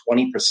about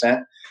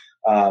 20%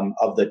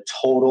 of the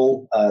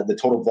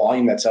total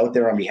volume that's out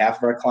there on behalf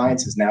of our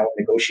clients is now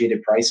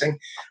negotiated pricing.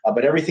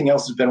 But everything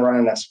else has been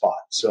running that spot.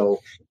 So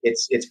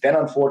it's been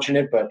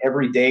unfortunate, but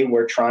every day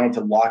we're trying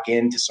to lock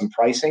into some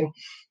pricing,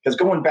 because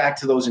going back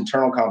to those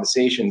internal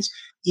conversations,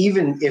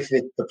 even if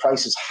the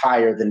price is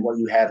higher than what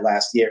you had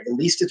last year, at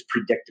least it's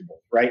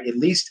predictable, right? At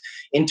least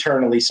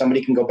internally,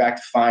 somebody can go back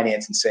to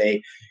finance and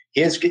say,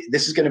 this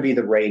is going to be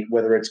the rate,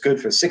 whether it's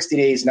good for 60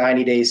 days,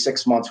 90 days,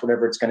 6 months,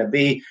 whatever it's going to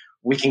be.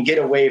 We can get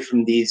away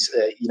from these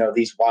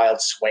wild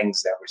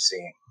swings that we're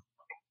seeing.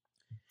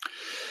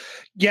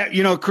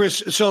 Yeah,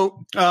 Chris,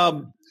 so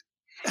the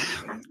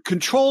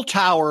control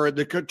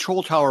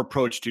tower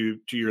approach to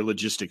your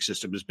logistics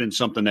system has been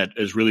something that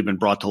has really been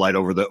brought to light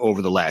over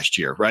the last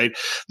year, right?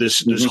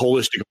 This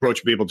holistic approach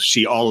to be able to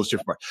see all those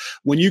different parts.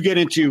 When you get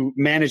into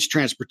managed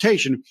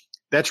transportation,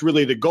 that's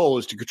really the goal,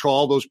 is to control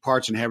all those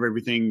parts and have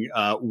everything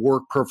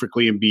work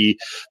perfectly and be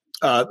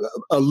a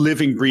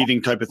living,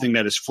 breathing type of thing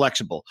that is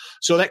flexible.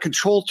 So that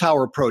control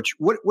tower approach,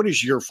 what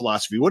is your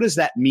philosophy? What does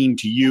that mean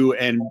to you?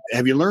 And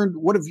have you learned,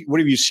 what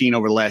have you seen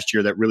over the last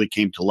year that really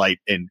came to light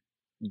and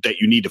that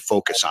you need to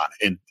focus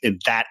on in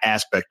that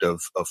aspect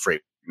of freight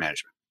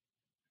management?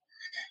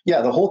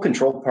 Yeah, the whole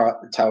control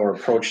tower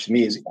approach to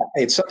me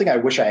it's something I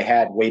wish I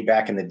had way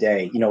back in the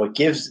day. It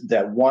gives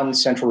that one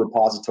central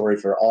repository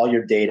for all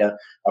your data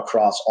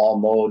across all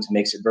modes,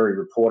 makes it very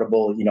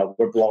reportable.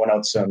 We're blowing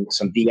out some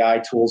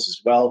BI tools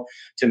as well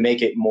to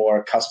make it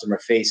more customer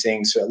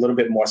facing, so a little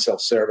bit more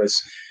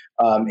self-service.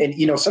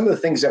 And some of the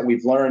things that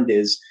we've learned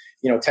is,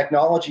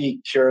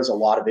 technology cures a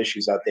lot of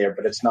issues out there,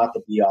 but it's not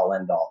the be-all,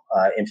 end-all.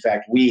 In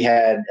fact, we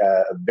had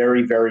a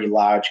very, very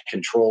large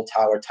control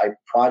tower type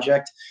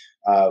project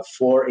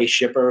for a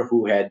shipper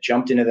who had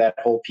jumped into that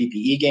whole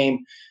PPE game.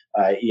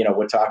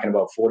 We're talking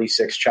about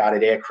 46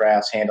 chartered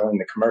aircrafts handling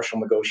the commercial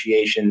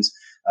negotiations,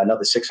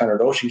 another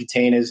 600 ocean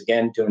containers,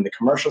 again, doing the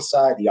commercial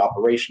side, the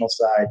operational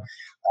side,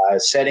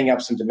 setting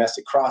up some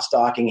domestic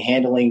cross-docking,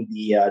 handling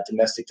the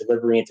domestic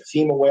delivery into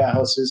FEMA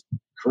warehouses,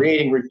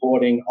 creating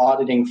reporting,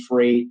 auditing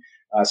freight,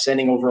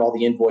 sending over all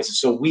the invoices.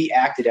 So we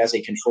acted as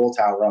a control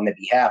tower on their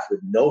behalf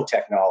with no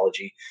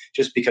technology,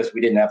 just because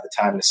we didn't have the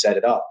time to set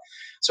it up.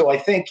 So I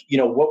think,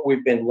 what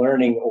we've been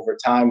learning over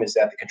time is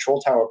that the control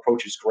tower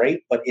approach is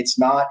great, but it's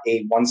not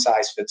a one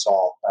size fits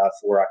all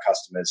for our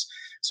customers.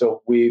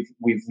 So we've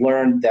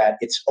learned that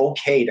it's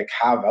okay to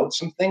carve out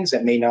some things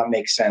that may not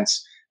make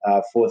sense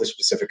for the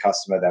specific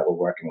customer that we're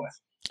working with.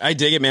 I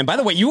dig it, man. By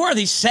the way, you are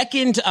the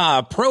second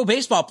pro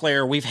baseball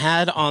player we've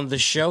had on the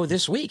show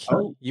this week.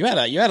 Oh. You had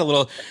a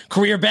little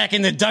career back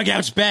in the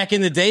dugouts back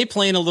in the day,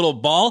 playing a little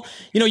ball.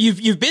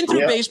 You've been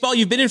through baseball,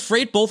 you've been in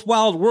freight, both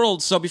wild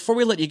worlds. So before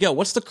we let you go,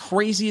 what's the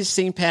craziest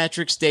St.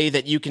 Patrick's Day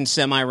that you can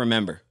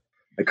semi-remember?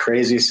 The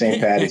craziest St.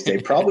 Patrick's Day?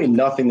 Probably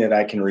nothing that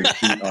I can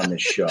repeat on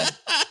this show.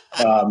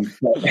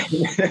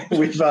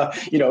 We've,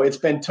 it's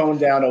been toned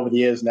down over the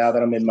years now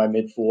that I'm in my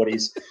mid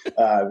 40s.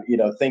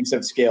 Things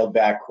have scaled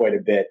back quite a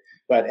bit.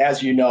 But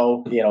as you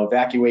know,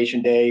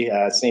 evacuation day,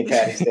 St.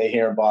 Patty's Day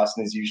here in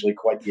Boston is usually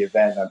quite the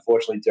event.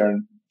 Unfortunately,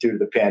 due to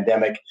the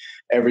pandemic,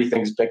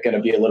 everything's going to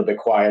be a little bit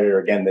quieter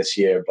again this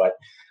year. But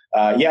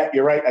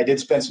you're right. I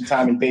did spend some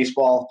time in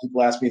baseball.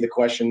 People ask me the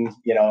question,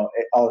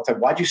 all the time,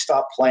 why'd you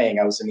stop playing?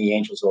 I was in the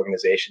Angels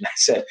organization. I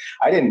said,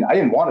 I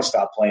didn't want to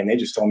stop playing. They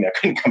just told me I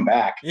couldn't come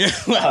back. Yeah.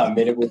 And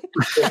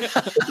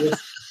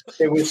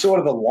it was sort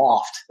of the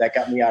loft that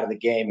got me out of the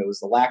game. It was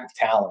the lack of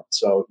talent.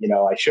 So,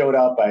 I showed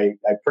up, I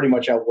pretty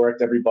much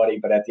outworked everybody,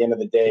 but at the end of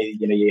the day,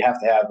 you have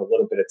to have a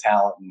little bit of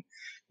talent. And,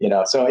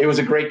 so it was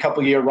a great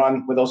couple-year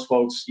run with those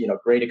folks,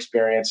 great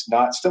experience.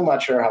 Still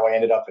not sure how I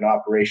ended up in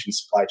operations,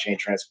 supply chain,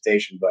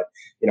 transportation, but,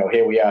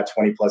 here we are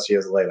 20 plus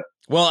years later.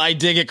 Well, I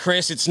dig it,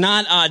 Chris. It's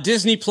not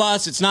Disney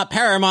Plus. It's not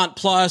Paramount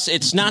Plus.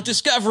 It's not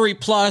Discovery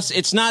Plus.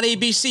 It's not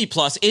ABC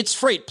Plus. It's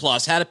Freight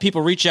Plus. How do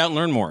people reach out and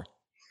learn more?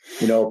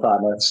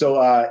 Partner. So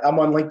I'm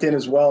on LinkedIn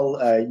as well.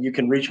 You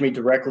can reach me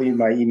directly.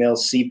 My email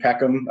is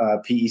cpeckham,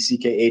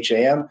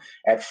 Peckham,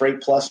 at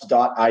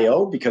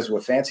freightplus.io because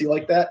we're fancy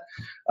like that.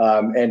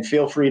 And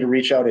feel free to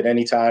reach out at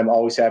any time.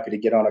 Always happy to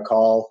get on a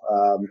call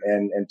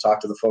and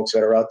talk to the folks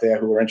that are out there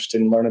who are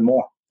interested in learning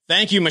more.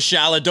 Thank you,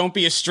 Mashallah. Don't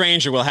be a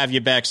stranger. We'll have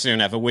you back soon.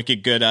 Have a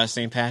wicked good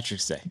St.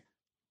 Patrick's Day.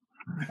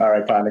 All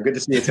right, partner. Good to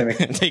see you, Timmy.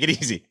 Take it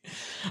easy.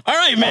 All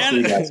right,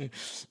 man.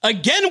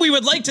 Again, we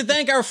would like to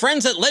thank our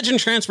friends at Legend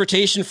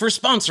Transportation for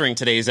sponsoring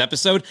today's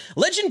episode.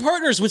 Legend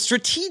partners with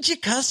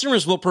strategic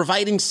customers while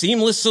providing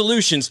seamless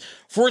solutions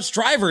for its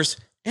drivers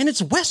and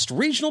its West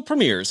Regional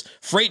Premier's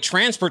freight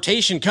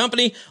transportation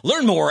company.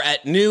 Learn more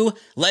at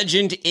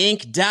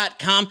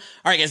newlegendinc.com. All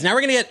right, guys, now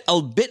we're going to get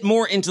a bit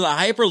more into the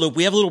Hyperloop.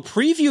 We have a little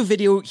preview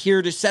video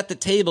here to set the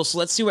table, so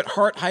let's see what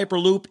Heart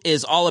Hyperloop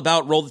is all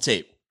about. Roll the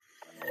tape.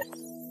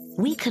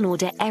 We can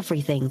order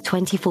everything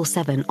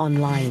 24/7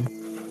 online.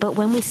 But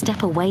when we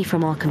step away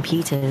from our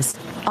computers,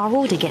 our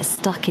order gets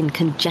stuck in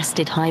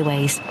congested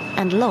highways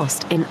and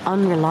lost in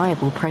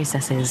unreliable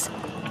processes.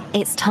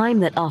 It's time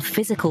that our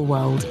physical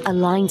world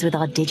aligns with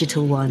our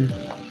digital one.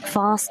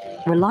 Fast,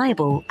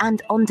 reliable,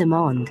 and on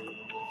demand.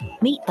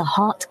 Meet the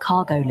Heart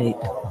Cargo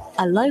Loop,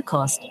 a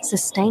low-cost,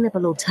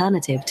 sustainable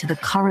alternative to the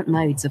current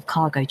modes of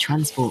cargo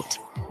transport.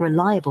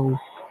 Reliable,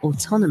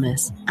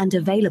 autonomous, and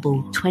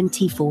available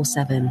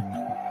 24/7.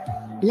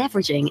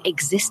 Leveraging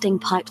existing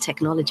pipe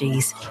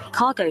technologies,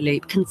 Cargo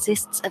Loop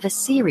consists of a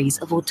series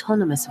of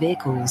autonomous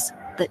vehicles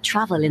that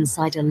travel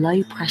inside a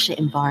low-pressure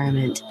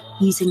environment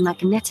using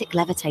magnetic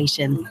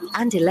levitation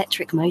and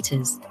electric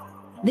motors.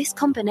 This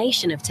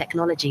combination of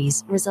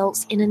technologies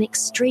results in an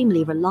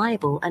extremely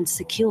reliable and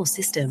secure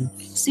system,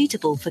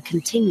 suitable for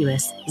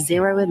continuous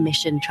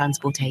zero-emission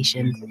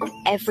transportation.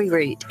 Every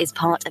route is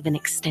part of an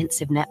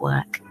extensive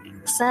network,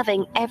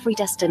 serving every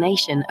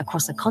destination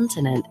across a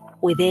continent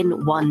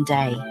within one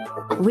day,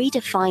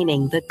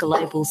 redefining the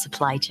global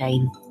supply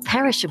chain.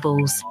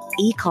 Perishables,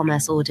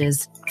 e-commerce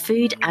orders,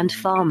 food and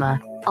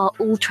pharma are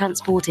all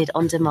transported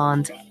on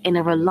demand in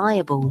a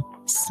reliable,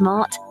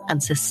 smart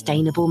and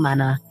sustainable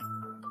manner.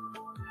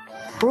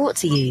 Brought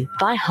to you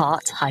by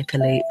Heart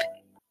Hyperloop.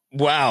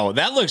 Wow,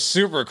 that looks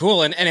super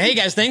cool. And hey,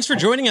 guys, thanks for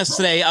joining us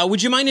today.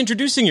 Would you mind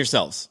introducing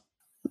yourselves?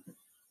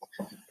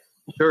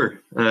 Sure.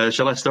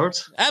 Shall I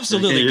start?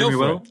 Absolutely. Go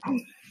for it.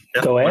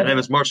 Yeah, Go ahead. My name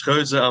is Mars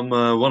Geuze. I'm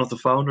one of the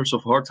founders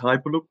of Heart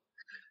Hyperloop.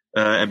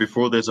 And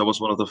before this, I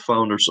was one of the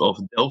founders of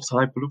Delft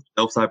Hyperloop.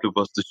 Delft Hyperloop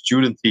was the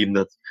student team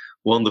that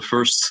won the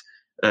first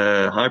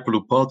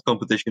Hyperloop pod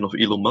competition of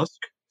Elon Musk.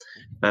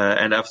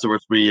 And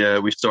afterwards, we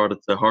started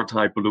the Heart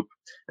Hyperloop.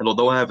 And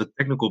although I have a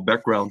technical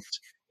background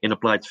in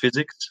applied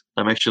physics,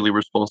 I'm actually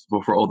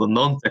responsible for all the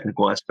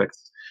non-technical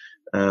aspects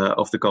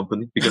of the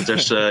company, because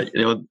there's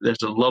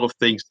there's a lot of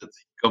things that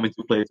come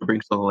into play to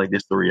bring something like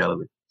this to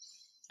reality.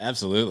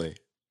 Absolutely.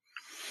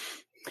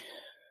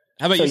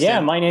 How about you, Stan? Yeah,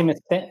 my name is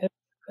Stan.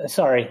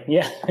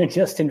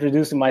 Just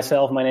introducing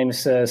myself. My name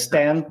is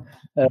Stan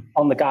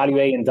on the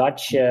Kaluwe in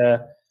Dutch.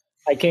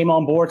 I came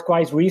on board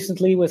quite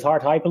recently with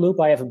Heart Hyperloop.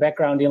 I have a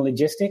background in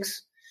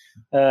logistics,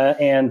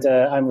 and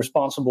I'm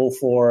responsible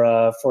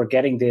for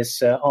getting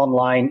this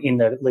online in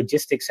the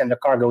logistics and the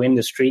cargo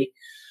industry.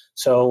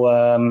 So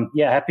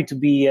happy to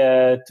be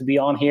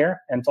on here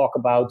and talk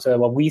about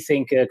what we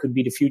think could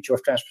be the future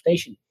of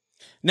transportation.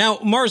 Now,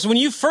 Mars, when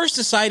you first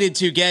decided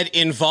to get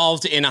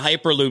involved in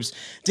Hyperloops,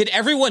 did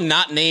everyone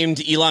not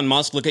named Elon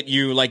Musk look at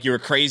you like you were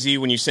crazy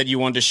when you said you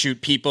wanted to shoot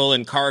people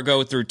and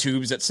cargo through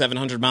tubes at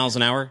 700 miles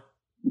an hour?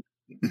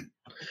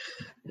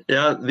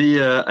 Yeah,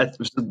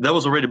 that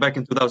was already back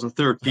in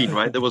 2013,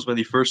 right? That was when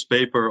the first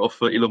paper of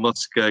Elon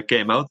Musk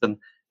came out, and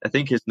I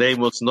think his name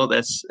was not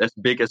as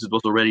big as it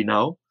was already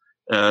now.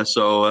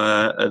 So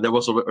there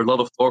was a lot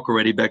of talk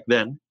already back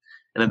then.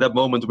 And at that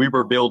moment, we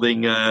were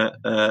building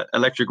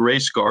electric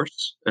race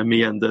cars,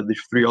 me and the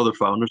three other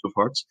founders of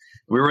Hearts.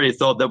 We already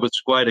thought that was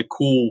quite a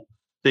cool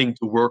thing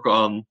to work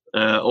on,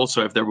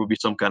 also if there would be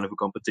some kind of a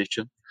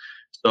competition.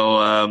 So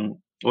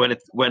when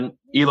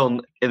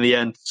Elon, in the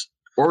end,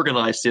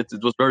 organized it,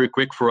 it was very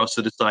quick for us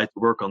to decide to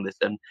work on this.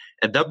 And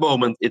at that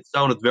moment, it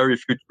sounded very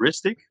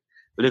futuristic.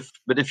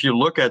 But if you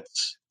look at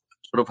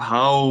sort of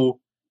how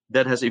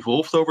that has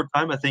evolved over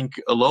time, I think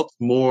a lot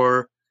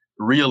more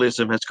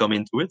realism has come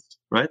into it,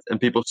 right? And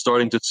people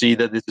starting to see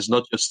that this is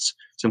not just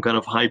some kind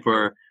of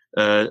hyper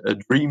a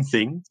dream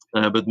thing,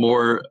 but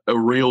more a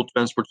real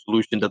transport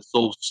solution that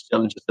solves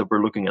challenges that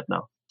we're looking at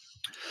now.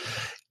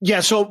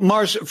 Yeah. So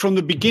Mars, from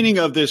the beginning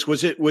of this,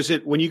 was it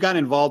when you got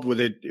involved with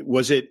it,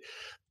 was it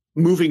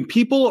moving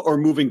people or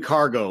moving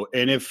cargo?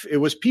 And if it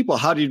was people,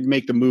 how did you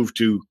make the move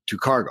to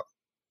cargo?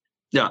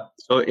 Yeah.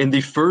 So in the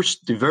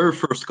very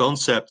first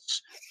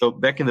concepts, so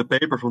back in the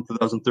paper from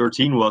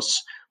 2013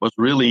 was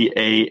really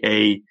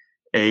a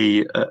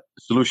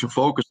solution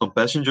focused on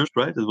passengers,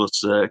 right? It was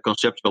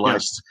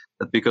conceptualized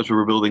that because we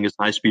were building this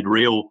high-speed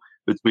rail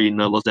between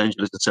Los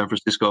Angeles and San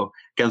Francisco,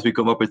 can't we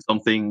come up with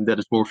something that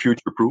is more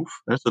future-proof?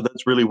 So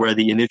that's really where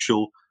the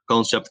initial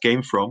concept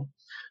came from.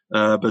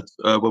 But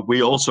what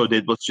we also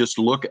did was just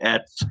look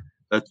at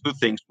two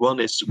things.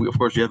 One is, of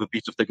course, you have a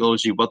piece of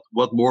technology.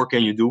 What more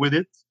can you do with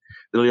it?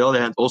 On the other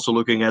hand, also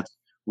looking at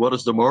what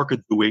is the market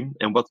doing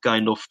and what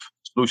kind of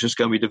solutions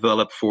can we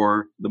develop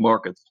for the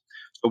market.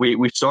 So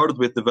we started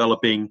with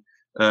developing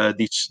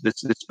this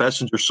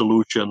passenger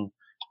solution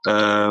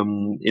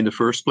in the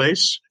first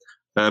place,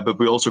 but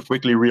we also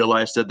quickly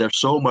realized that there's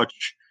so much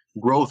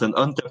growth and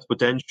untapped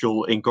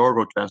potential in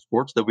cargo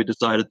transports that we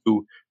decided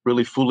to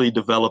really fully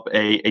develop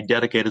a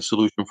dedicated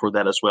solution for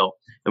that as well.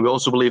 And we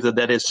also believe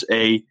that is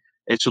a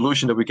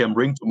solution that we can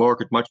bring to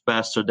market much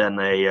faster than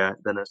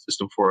a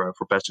system for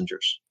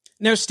passengers.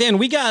 Now, Stan,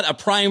 we got a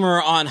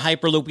primer on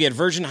Hyperloop. We had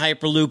Virgin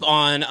Hyperloop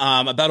on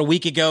about a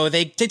week ago.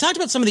 They talked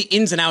about some of the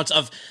ins and outs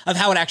of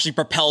how it actually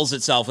propels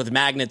itself with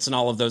magnets and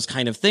all of those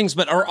kind of things.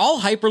 But are all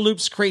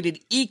Hyperloops created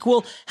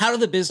equal? How do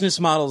the business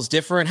models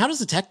differ? And how does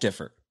the tech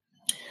differ?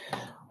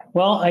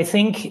 Well, I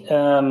think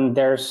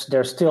there's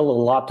still a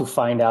lot to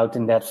find out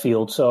in that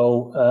field.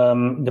 So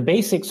the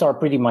basics are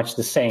pretty much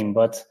the same,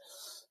 but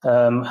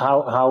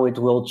how it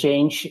will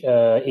change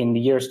in the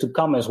years to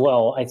come as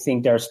well, I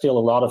think there's still a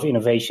lot of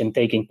innovation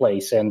taking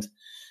place, and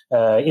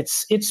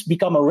it's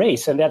become a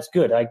race, and that's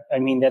good. I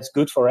mean, that's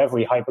good for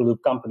every Hyperloop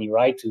company,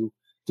 right? To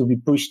be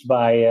pushed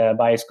by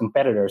its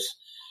competitors.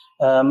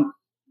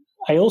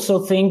 I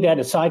also think that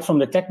aside from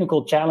the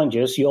technical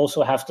challenges, you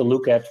also have to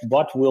look at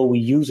what will we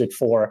use it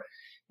for.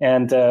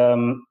 And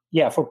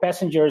for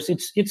passengers,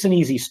 it's an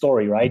easy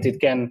story, right? It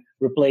can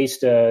replace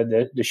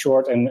the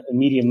short and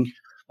medium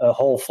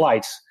haul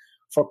flights.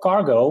 For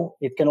cargo,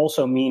 it can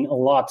also mean a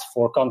lot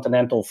for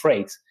continental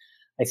freight.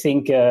 I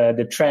think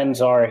the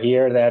trends are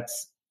here that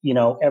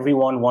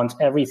everyone wants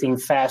everything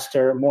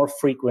faster, more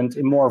frequent,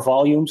 in more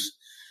volumes.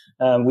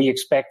 We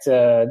expect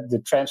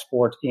the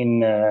transport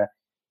in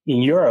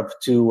Europe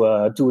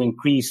to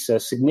increase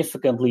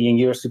significantly in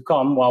years to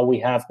come, while we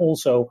have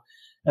also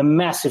a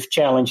massive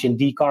challenge in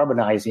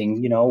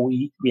decarbonizing.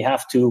 We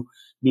have to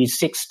be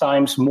 6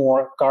 times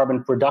more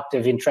carbon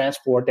productive in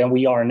transport than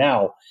we are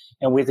now.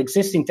 And with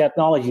existing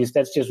technologies,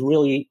 that's just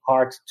really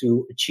hard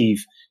to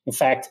achieve. In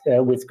fact,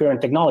 with current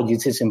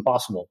technologies, it's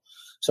impossible.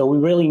 So we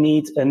really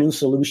need a new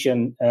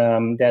solution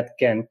that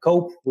can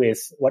cope with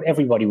what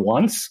everybody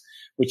wants,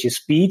 which is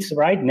speed,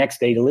 right? Next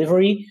day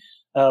delivery,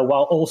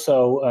 while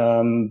also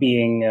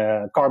being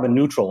carbon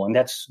neutral. And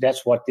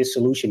that's what this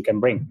solution can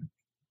bring.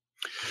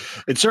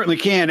 It certainly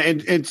can.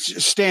 And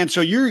Stan, so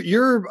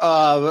you're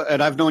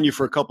and I've known you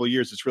for a couple of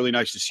years. It's really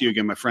nice to see you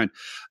again, my friend.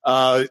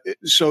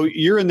 So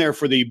you're in there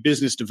for the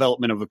business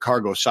development of the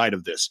cargo side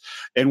of this.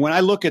 And when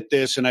I look at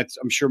this, and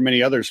I'm sure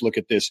many others look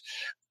at this,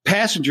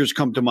 passengers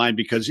come to mind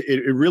because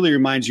it really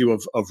reminds you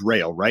of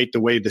rail, right?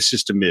 The way the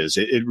system is.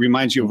 It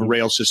reminds you of a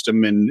rail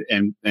system, and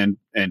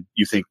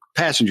you think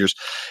passengers.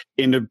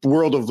 In the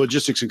world of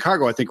logistics and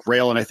cargo, I think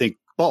rail and I think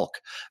bulk.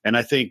 And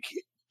I think,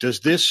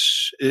 is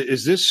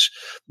this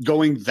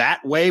going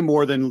that way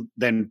more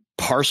than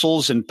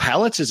parcels and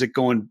pallets? Is it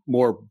going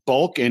more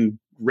bulk and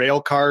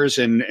rail cars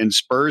and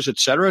spurs, et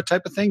cetera,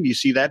 type of thing? Do you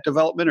see that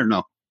development or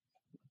no?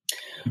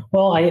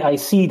 Well, I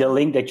see the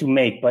link that you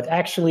make, but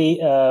actually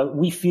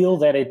we feel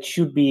that it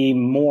should be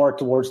more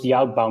towards the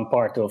outbound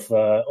part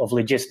of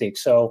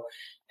logistics. So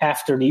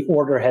after the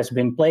order has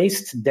been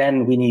placed,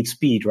 then we need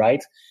speed,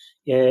 right?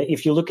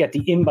 If you look at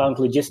the inbound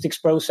logistics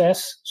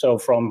process, so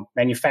from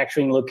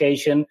manufacturing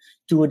location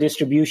to a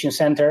distribution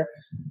center,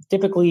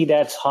 typically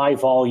that's high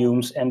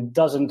volumes and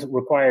doesn't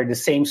require the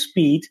same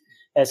speed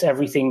as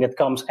everything that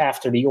comes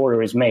after the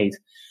order is made.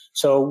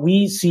 So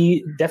we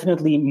see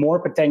definitely more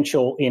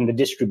potential in the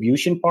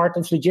distribution part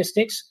of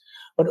logistics,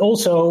 but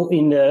also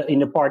in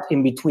the part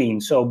in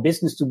between. So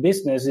business to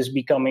business is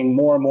becoming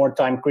more and more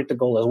time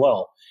critical as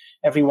well.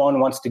 Everyone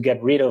wants to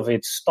get rid of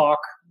its stock.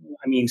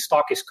 I mean,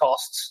 stock is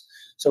costs.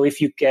 So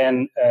if you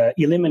can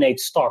eliminate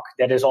stock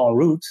that is en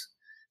route,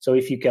 so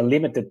if you can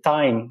limit the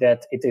time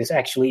that it is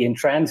actually in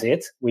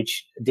transit,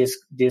 which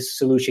this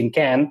solution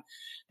can,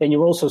 then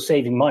you're also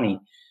saving money.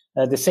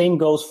 The same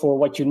goes for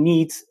what you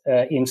need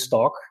in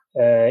stock.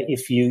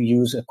 if you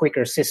use a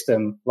quicker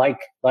system like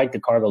the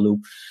cargo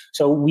loop.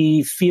 So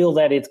we feel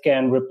that it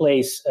can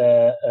replace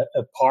a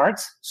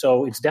part.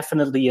 So it's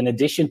definitely in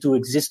addition to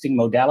existing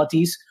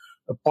modalities,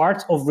 a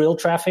part of rail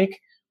traffic,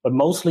 but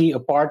mostly a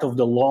part of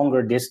the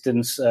longer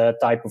distance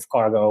type of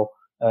cargo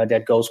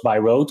that goes by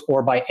road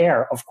or by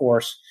air, of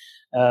course.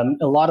 A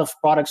lot of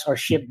products are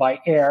shipped by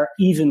air,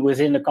 even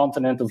within the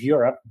continent of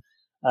Europe.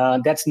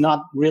 That's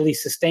not really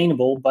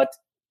sustainable, but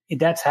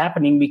that's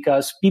happening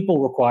because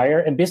people require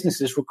and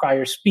businesses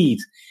require speed.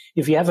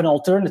 If you have an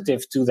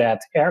alternative to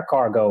that air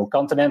cargo,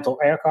 continental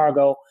air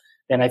cargo,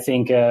 then I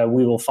think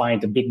we will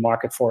find a big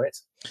market for it.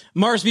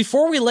 Mars,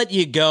 before we let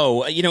you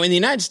go, in the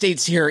United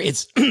States here,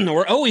 it's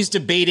we're always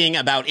debating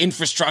about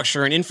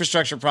infrastructure and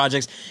infrastructure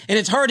projects, and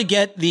it's hard to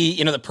get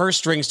the purse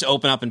strings to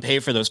open up and pay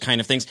for those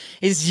kind of things.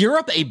 Is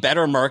Europe a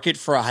better market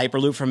for a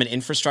Hyperloop from an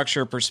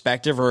infrastructure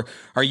perspective, or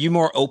are you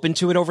more open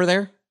to it over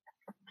there?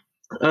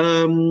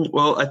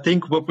 Well, I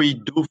think what we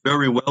do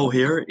very well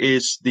here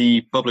is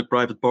the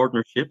public-private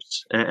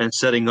partnerships and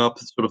setting up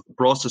sort of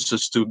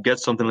processes to get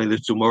something like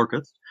this to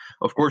market.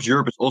 Of course,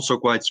 Europe is also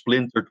quite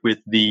splintered with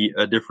the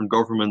different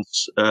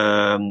governments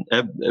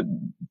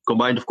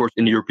combined, of course,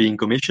 in the European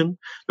Commission.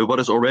 But what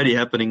is already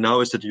happening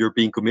now is that the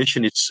European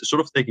Commission is sort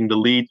of taking the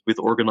lead with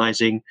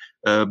organizing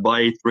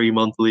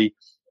bi-3-monthly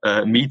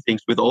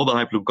meetings with all the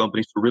Hyperloop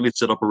companies to really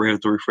set up a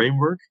regulatory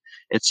framework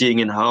and seeing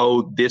in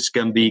how this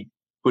can be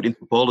put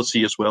into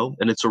policy as well.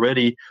 And it's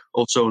already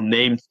also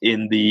named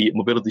in the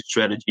mobility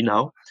strategy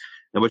now.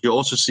 And what you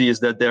also see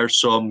is that there are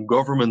some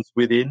governments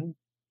within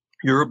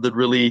Europe that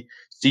really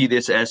see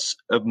this as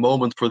a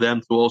moment for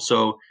them to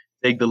also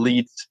take the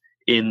lead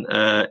in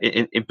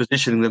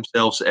positioning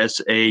themselves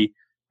as a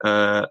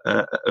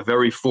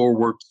very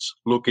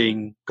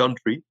forward-looking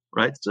country,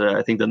 right?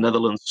 I think the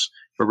Netherlands,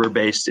 where we're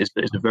based, is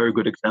a very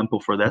good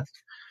example for that.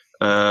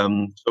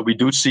 So we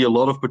do see a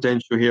lot of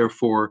potential here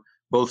for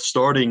both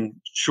starting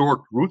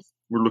short route.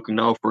 We're looking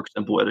now, for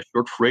example, at a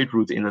short freight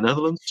route in the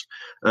Netherlands,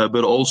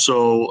 but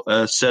also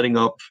setting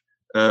up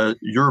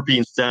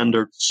European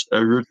standards,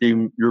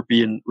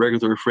 European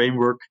regulatory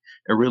framework,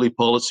 and really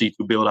policy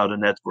to build out a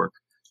network.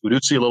 So we do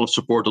see a lot of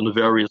support on the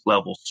various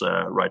levels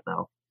right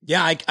now.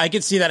 Yeah, I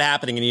could see that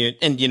happening.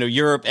 And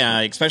Europe,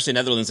 especially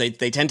Netherlands, they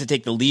tend to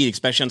take the lead,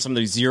 especially on some of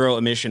these zero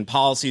emission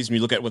policies. When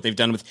you look at what they've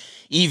done with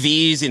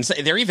EVs, and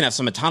they even have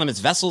some autonomous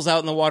vessels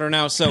out in the water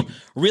now. So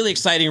really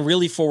exciting,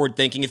 really forward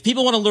thinking. If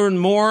people want to learn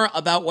more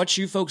about what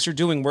you folks are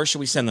doing, where should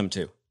we send them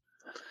to?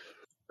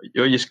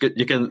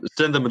 You can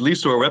send them at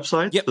least to our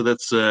website. Yep. So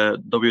that's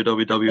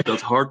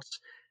www.hart,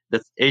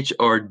 that's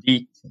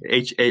HARDT,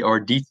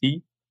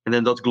 and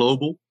then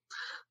 .global.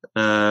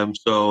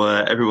 So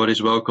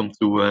everybody's welcome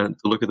to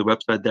look at the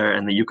website there,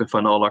 and you can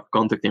find all our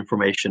contact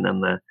information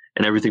and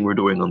everything we're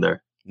doing on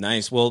there.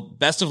 Nice. Well,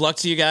 best of luck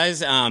to you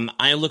guys.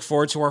 I look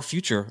forward to our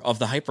future of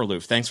the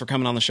Hyperloop. Thanks for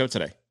coming on the show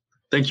today.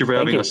 Thank you for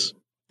having us.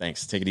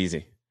 Thanks. Take it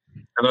easy.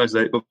 Have a nice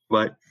day.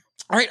 Bye-bye.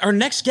 All right, our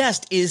next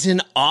guest is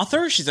an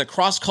author. She's a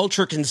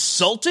cross-culture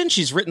consultant.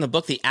 She's written the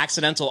book, The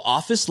Accidental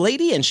Office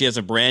Lady, and she has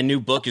a brand new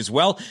book as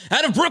well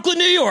out of Brooklyn,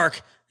 New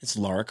York. It's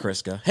Laura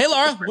Kryska. Hey,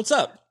 Laura, what's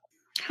up?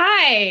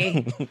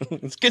 Hi.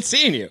 It's good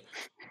seeing you.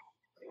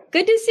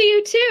 Good to see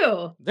you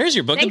too. There's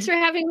your book. Thanks for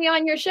having me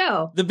on your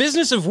show. The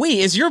Business of We.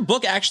 Is your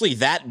book actually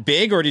that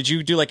big, or did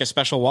you do like a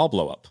special wall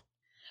blow up?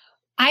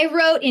 I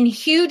wrote in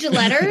huge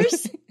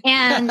letters,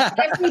 and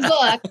every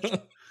book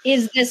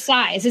is this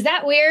size. Is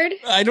that weird?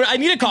 I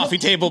need a coffee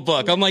table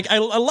book. I'm like,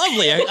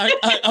 lovely.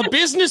 A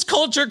business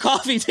culture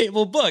coffee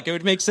table book. It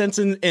would make sense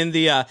in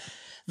the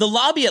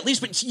lobby at least.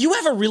 But you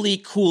have a really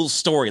cool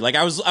story. Like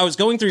I was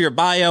going through your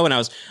bio, and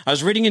I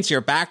was reading into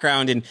your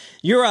background, and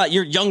you're a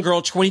young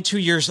girl, 22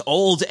 years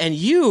old, and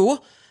you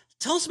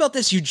tell us about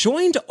this. You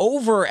joined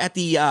over at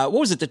the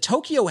the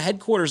Tokyo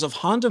headquarters of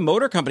Honda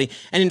Motor Company,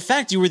 and in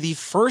fact, you were the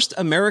first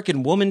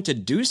American woman to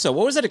do so.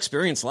 What was that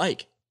experience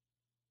like?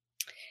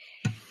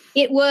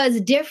 It was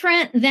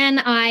different than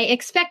I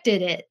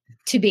expected it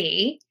to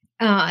be.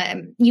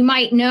 You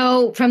might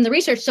know from the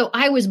research. So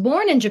I was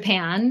born in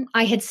Japan.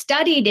 I had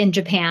studied in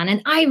Japan,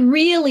 and I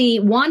really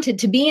wanted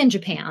to be in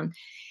Japan.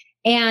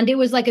 And it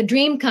was like a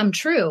dream come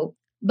true.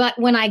 But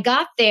when I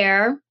got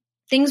there,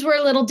 things were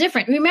a little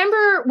different.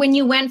 Remember when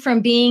you went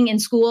from being in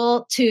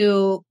school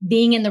to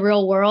being in the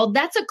real world?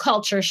 That's a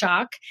culture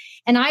shock.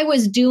 And I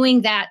was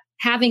doing that,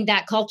 having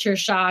that culture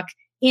shock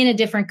in a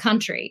different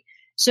country.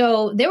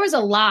 So there was a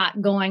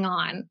lot going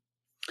on.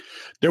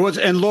 There was,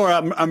 and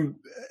Laura,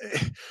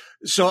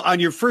 so on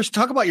your first,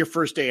 talk about your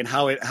first day and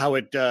how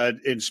it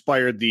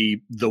inspired the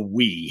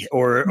we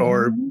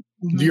or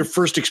your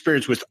first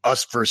experience with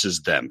us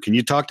versus them. Can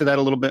you talk to that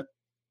a little bit?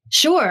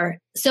 Sure.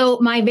 So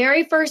my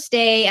very first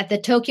day at the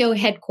Tokyo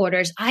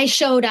headquarters, I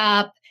showed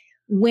up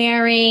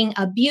wearing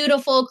a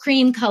beautiful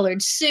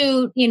cream-colored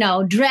suit,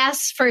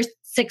 dress for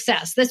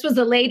success. This was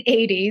the late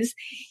 80s.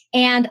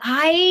 And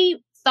I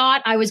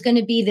thought I was going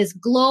to be this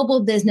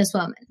global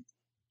businesswoman.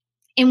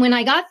 And when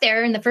I got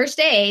there in the first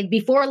day,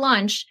 before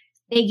lunch,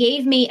 they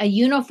gave me a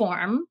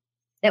uniform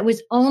that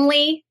was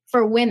only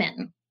for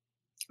women.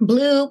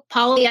 blue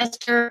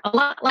polyester, a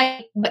lot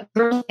like what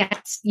Girl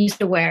Scouts used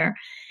to wear.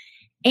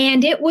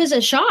 And it was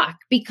a shock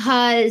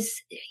because,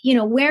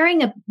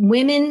 wearing a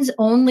women's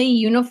only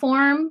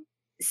uniform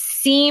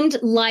seemed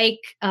like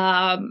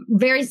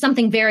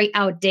something very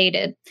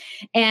outdated.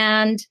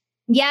 And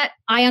yet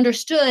I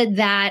understood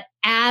that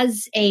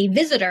as a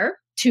visitor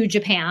to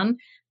Japan,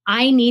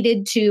 I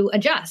needed to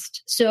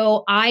adjust.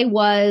 So I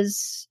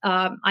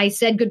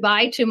said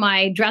goodbye to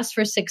my Dress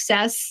for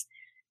Success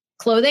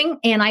clothing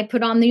and I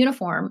put on the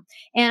uniform.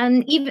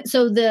 And even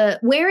so,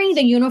 wearing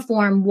the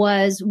uniform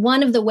was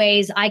one of the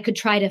ways I could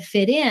try to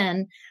fit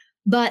in.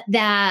 But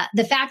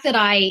the fact that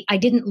I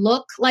didn't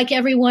look like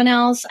everyone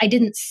else, I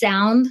didn't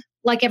sound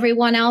like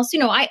everyone else.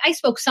 I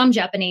spoke some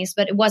Japanese,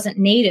 but it wasn't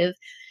native.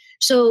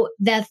 So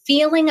the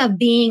feeling of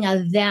being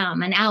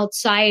an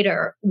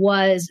outsider,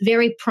 was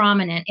very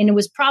prominent. And it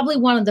was probably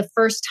one of the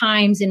first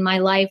times in my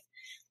life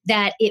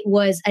that it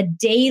was a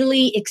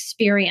daily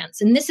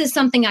experience. And this is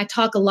something I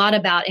talk a lot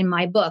about in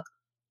my book.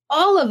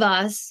 All of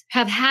us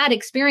have had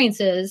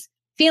experiences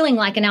feeling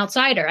like an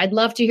outsider. I'd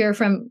love to hear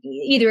from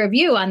either of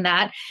you on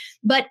that.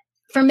 But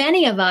for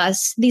many of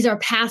us, these are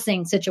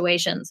passing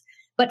situations.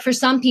 But for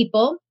some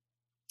people,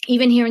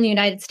 even here in the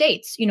United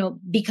States,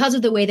 because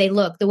of the way they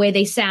look, the way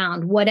they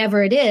sound,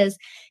 whatever it is,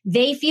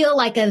 they feel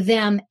like a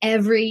them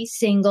every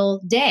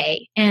single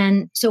day.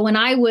 And so when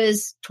I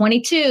was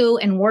 22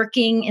 and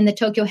working in the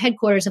Tokyo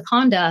headquarters of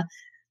Honda,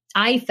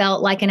 I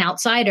felt like an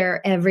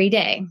outsider every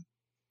day.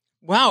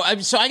 Wow.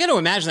 So I got to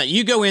imagine that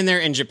you go in there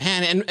in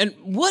Japan and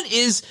what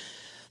is...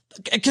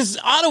 Because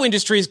auto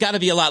industry has got to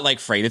be a lot like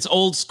freight. It's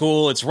old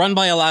school. It's run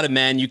by a lot of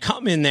men. You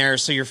come in there,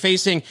 so you're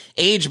facing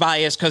age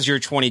bias because you're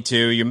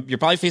 22. You're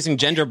probably facing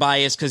gender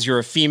bias because you're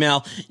a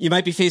female. You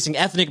might be facing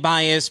ethnic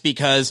bias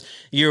because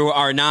you're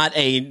born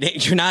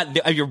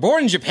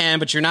in Japan,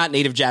 but you're not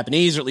native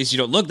Japanese, or at least you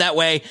don't look that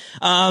way.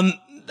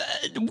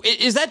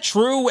 Is that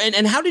true?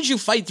 And how did you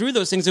fight through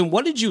those things? And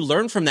what did you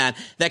learn from that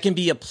can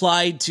be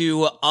applied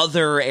to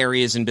other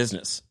areas in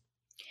business?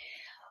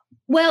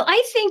 Well,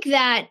 I think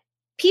that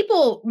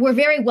people were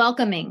very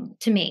welcoming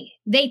to me.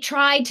 They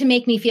tried to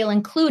make me feel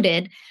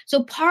included.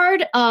 So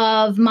part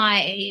of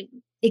my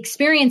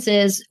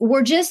experiences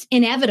were just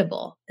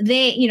inevitable.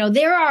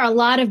 There are a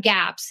lot of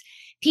gaps.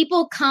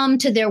 People come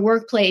to their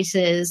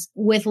workplaces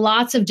with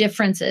lots of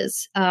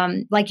differences.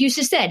 Like you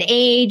just said,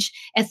 age,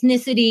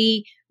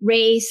 ethnicity,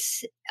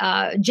 race,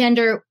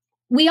 gender,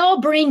 we all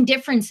bring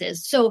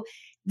differences. So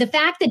the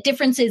fact that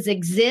differences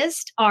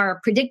exist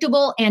are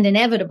predictable and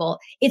inevitable.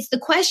 It's the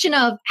question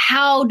of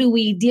how do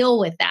we deal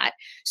with that?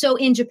 So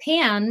in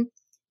Japan,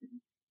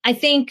 I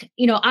think,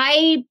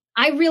 I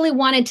really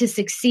wanted to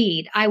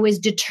succeed. I was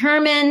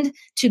determined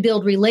to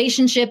build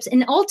relationships,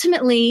 and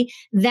ultimately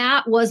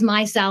that was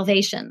my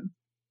salvation.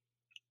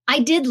 I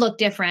did look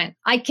different.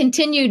 I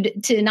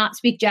continued to not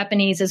speak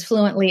Japanese as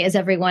fluently as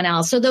everyone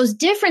else. So those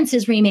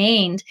differences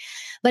remained.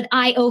 But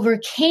I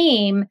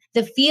overcame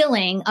the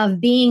feeling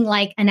of being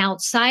like an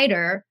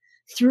outsider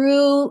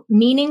through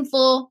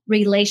meaningful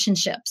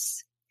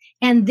relationships.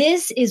 And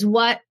this is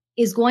what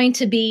is going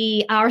to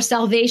be our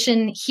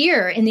salvation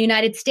here in the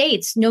United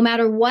States, no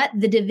matter what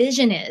the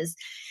division is,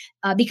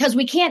 because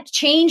we can't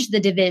change the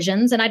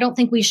divisions. And I don't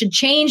think we should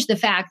change the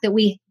fact that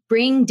we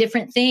bring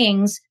different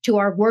things to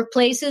our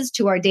workplaces,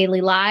 to our daily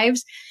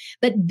lives.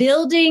 But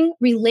building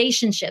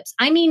relationships.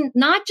 I mean,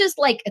 not just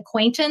like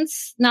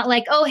acquaintance, not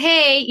like, oh,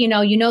 hey, you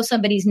know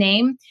somebody's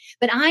name,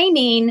 but I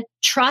mean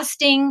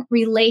trusting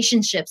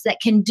relationships that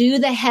can do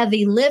the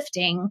heavy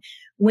lifting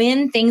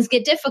when things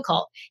get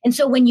difficult. And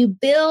so when you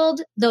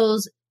build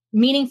those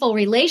meaningful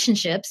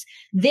relationships,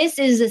 this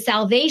is a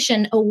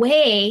salvation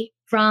away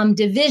from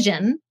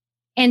division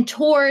and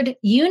toward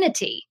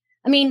unity.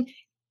 I mean,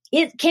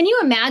 can you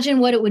imagine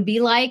what it would be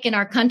like in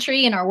our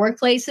country, in our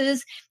workplaces,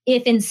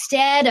 if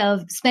instead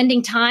of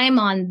spending time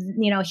on,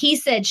 he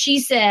said, she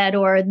said,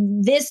 or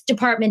this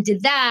department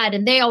did that,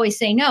 and they always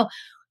say no.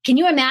 Can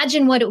you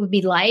imagine what it would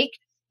be like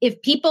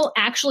if people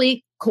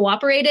actually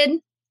cooperated,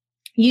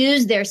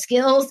 used their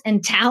skills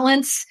and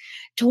talents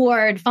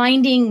toward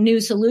finding new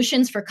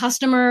solutions for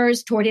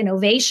customers, toward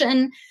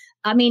innovation?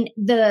 I mean,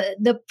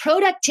 the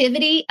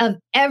productivity of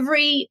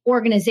every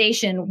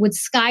organization would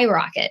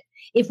skyrocket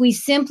if we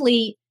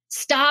simply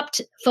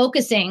stopped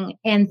focusing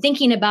and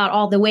thinking about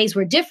all the ways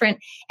we're different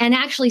and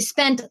actually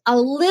spent a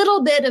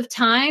little bit of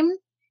time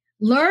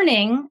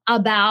learning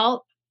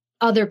about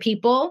other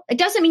people. It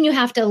doesn't mean you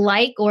have to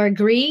like or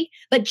agree,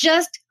 but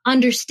just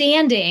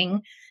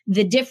understanding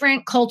the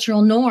different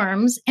cultural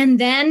norms and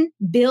then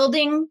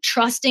building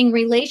trusting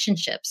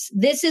relationships.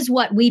 This is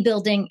what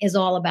WeBuilding is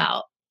all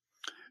about.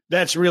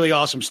 That's really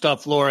awesome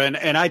stuff, Laura.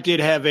 And I did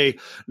have a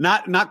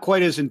not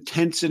quite as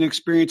intense an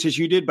experience as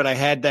you did, but I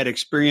had that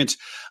experience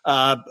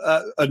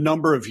a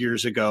number of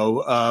years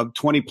ago,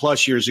 20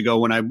 plus years ago,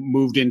 when I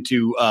moved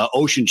into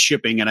ocean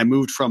shipping, and I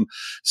moved from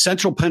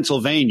central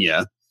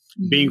Pennsylvania,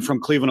 being from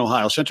Cleveland,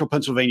 Ohio, central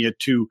Pennsylvania,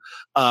 to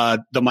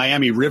the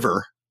Miami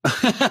River,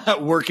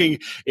 working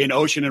in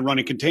ocean and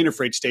running container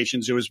freight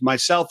stations. It was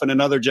myself and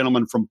another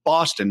gentleman from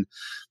Boston.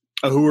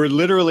 who were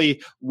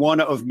literally one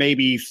of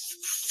maybe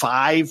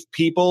 5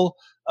 people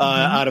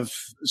out of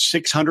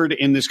 600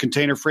 in this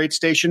container freight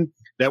station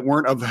that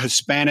weren't of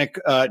Hispanic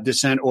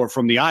descent or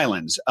from the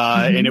islands.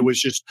 And it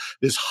was just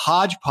this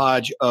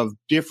hodgepodge of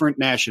different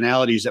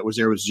nationalities that was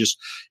there. It was just,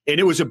 and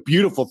it was a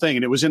beautiful thing.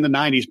 And it was in the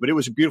 90s, but it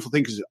was a beautiful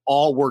thing because it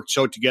all worked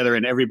so together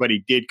and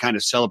everybody did kind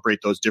of celebrate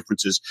those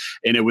differences.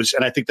 And it was,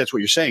 and I think that's what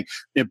you're saying.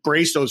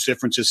 Embrace those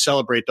differences,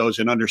 celebrate those,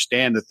 and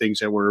understand the things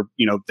that were,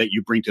 that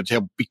you bring to the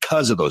table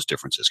because of those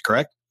differences,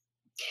 correct?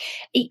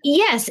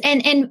 Yes.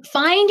 And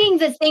finding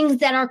the things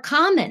that are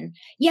common.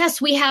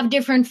 Yes, we have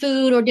different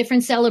food or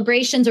different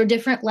celebrations or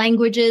different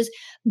languages,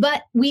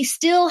 but we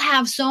still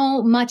have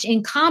so much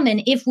in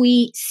common if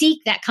we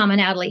seek that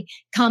commonality.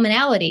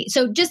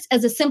 So just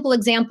as a simple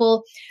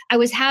example, I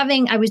was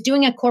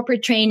doing a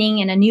corporate training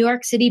in a New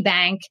York City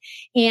bank.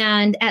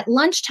 And at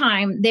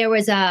lunchtime, there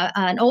was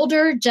an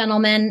older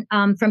gentleman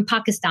from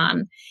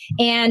Pakistan,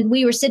 and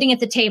we were sitting at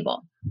the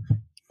table.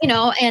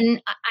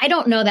 And I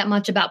don't know that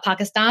much about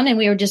Pakistan, and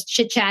we were just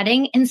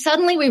chit-chatting. And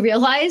suddenly we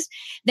realized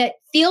that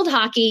field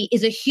hockey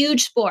is a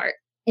huge sport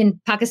in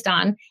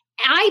Pakistan.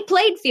 I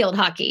played field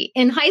hockey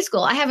in high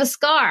school. I have a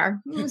scar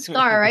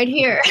right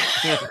here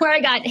where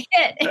I got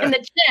hit in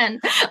the chin.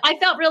 I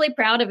felt really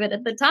proud of it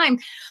at the time.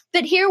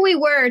 But here we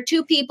were,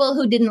 2 people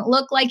who didn't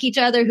look like each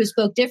other, who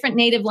spoke different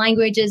native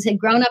languages, had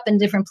grown up in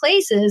different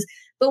places,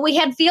 but we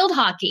had field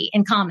hockey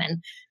in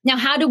common. Now,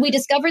 how did we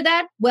discover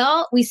that?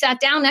 Well, we sat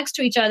down next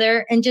to each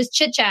other and just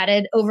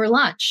chit-chatted over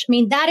lunch. I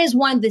mean, that is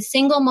one of the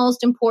single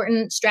most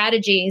important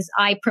strategies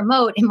I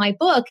promote in my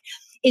book,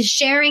 is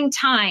sharing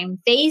time,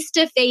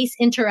 face-to-face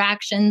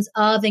interactions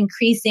of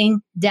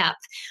increasing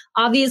depth.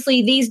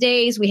 Obviously, these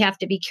days we have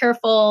to be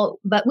careful,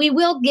 but we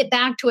will get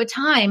back to a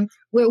time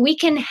where we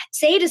can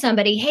say to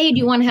somebody, hey, do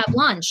you want to have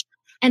lunch?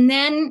 And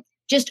then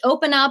just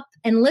open up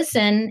and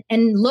listen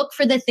and look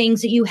for the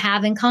things that you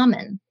have in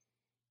common.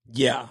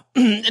 Yeah.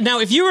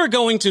 Now, if you were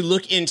going to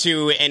look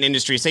into an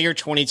industry, say you're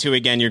 22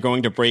 again, you're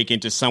going to break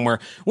into somewhere,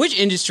 which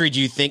industry do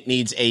you think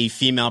needs a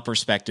female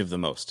perspective the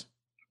most?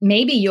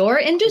 Maybe your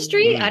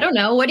industry? I don't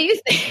know. What do you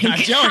think?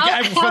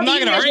 I'm not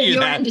going to argue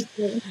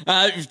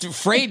that.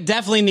 Freight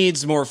definitely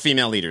needs more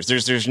female leaders.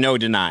 There's no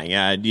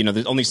denying.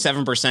 There's only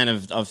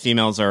 7% of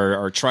females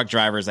are truck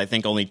drivers. I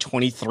think only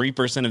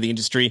 23% of the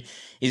industry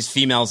is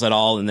females at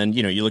all. And then,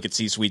 you look at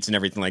C-suites and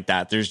everything like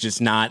that. There's just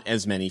not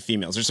as many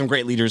females. There's some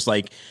great leaders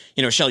like,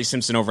 Shelley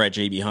Simpson over at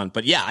JB Hunt.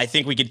 But yeah, I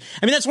think we could,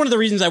 that's one of the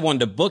reasons I wanted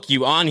to book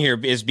you on here,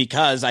 is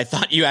because I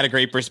thought you had a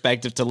great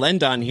perspective to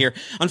lend on here.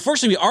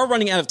 Unfortunately, we are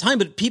running out of time,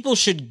 but people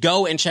should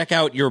go and check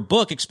out your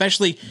book,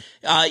 especially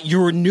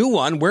your new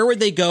one. Where would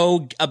they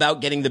go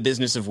about getting the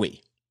business of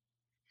we?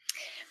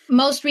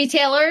 Most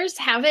retailers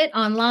have it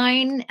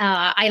online.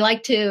 I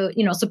like to,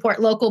 support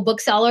local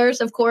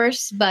booksellers, of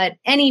course, but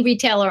any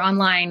retailer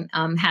online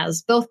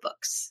has both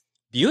books.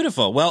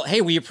 Beautiful. Well, hey,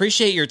 we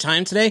appreciate your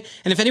time today.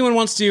 And if anyone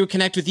wants to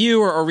connect with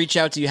you or reach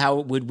out to you,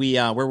 where would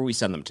we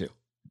send them to?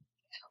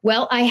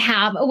 Well, I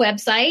have a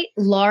website,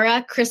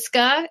 Laura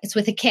Kriska, it's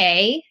with a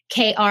K,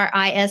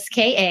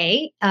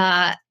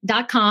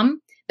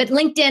 KRISKA.com. But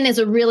LinkedIn is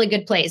a really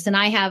good place. And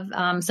I have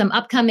some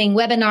upcoming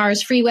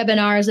webinars, free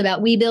webinars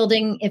about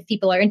WeBuilding if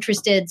people are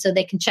interested, so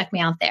they can check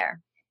me out there.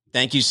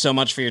 Thank you so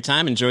much for your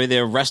time. Enjoy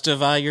the rest of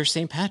your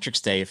St.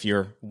 Patrick's Day if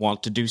you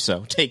want to do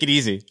so. Take it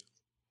easy.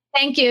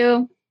 Thank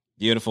you.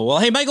 Beautiful. Well,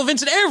 hey, Michael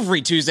Vincent,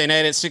 every Tuesday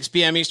night at 6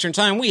 p.m. Eastern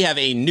Time, we have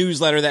a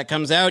newsletter that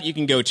comes out. You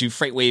can go to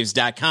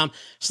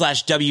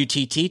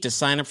freightwaves.com/WTT to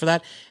sign up for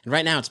that. And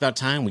right now, it's about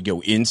time we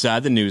go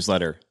inside the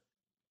newsletter.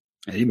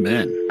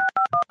 Amen.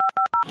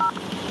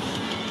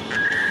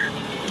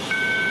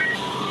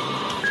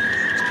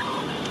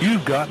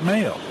 You've got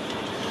mail.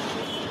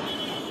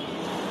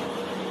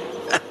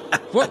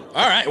 Well,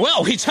 all right.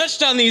 Well, we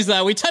touched on these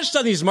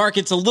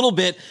markets a little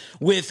bit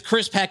with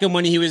Chris Peckham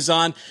when he was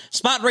on.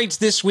 Spot rates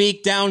this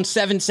week down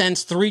 7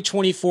 cents,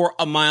 $3.24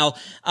 a mile.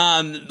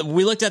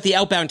 We looked at the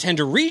outbound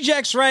tender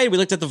rejects, right? We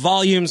looked at the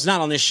volumes,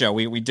 not on this show.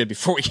 We did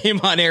before we came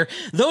on air.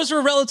 Those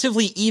were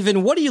relatively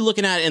even. What are you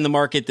looking at in the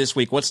market this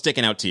week? What's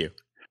sticking out to you?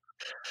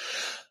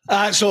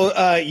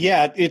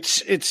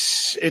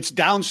 It's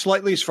down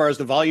slightly as far as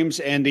the volumes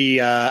and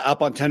the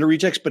outbound tender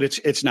rejects, but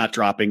it's not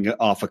dropping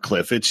off a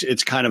cliff.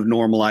 It's kind of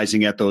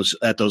normalizing at those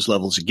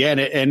levels again,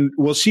 and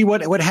we'll see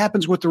what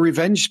happens with the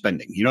revenge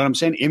spending. You know what I'm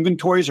saying?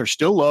 Inventories are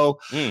still low.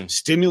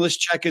 Stimulus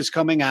check is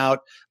coming out.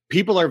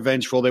 People are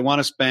vengeful. They want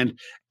to spend.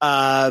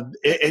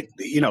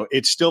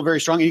 It's still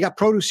very strong. You got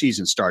produce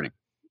season starting.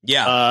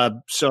 Yeah.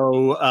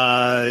 So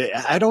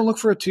I don't look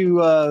for it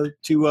to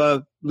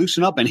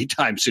loosen up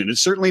anytime soon.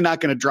 It's certainly not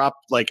going to drop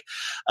like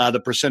the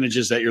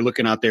percentages that you're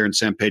looking out there in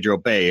San Pedro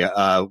Bay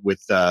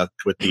with the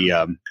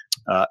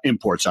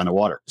imports on the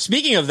water.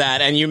 Speaking of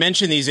that, and you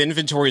mentioned these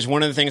inventories,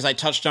 one of the things I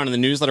touched on in the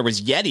newsletter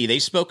was Yeti. They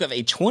spoke of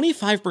a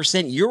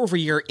 25%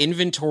 year-over-year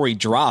inventory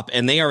drop,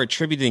 and they are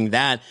attributing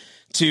that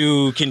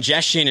to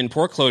congestion and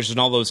port closures and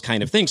all those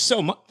kind of things.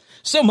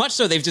 So much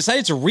so they've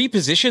decided to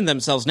reposition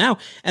themselves now,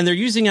 and they're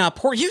using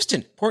Port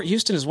Houston. Port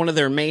Houston is one of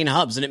their main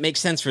hubs, and it makes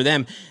sense for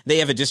them. They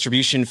have a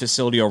distribution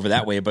facility over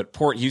that way, but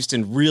Port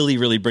Houston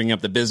really bringing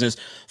up the business.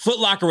 Foot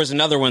Locker was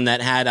another one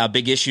that had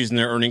big issues, and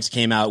their earnings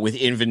came out with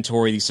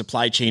inventory, these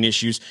supply chain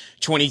issues,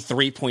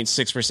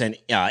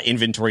 23.6%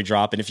 inventory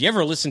drop. And if you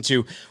ever listen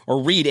to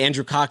or read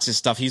Andrew Cox's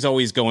stuff, he's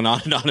always going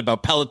on and on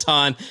about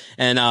Peloton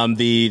and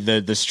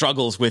the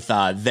struggles with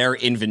their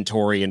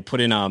inventory and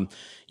putting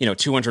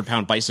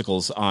 200-pound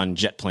bicycles on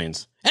jet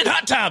planes and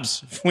hot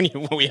tubs when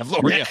we have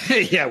lower.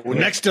 Yeah,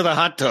 next to the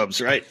hot tubs,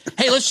 right?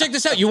 Hey, let's check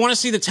this out. You want to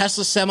see the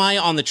Tesla Semi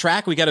on the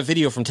track? We got a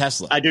video from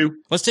Tesla. I do.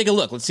 Let's take a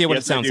look. Let's see what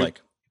it sounds like.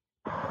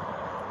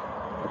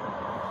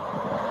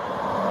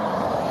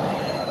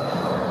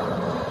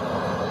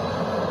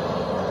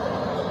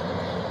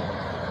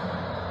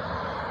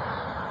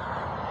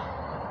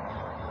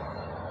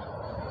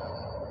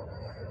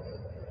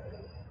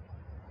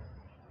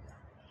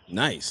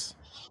 Nice.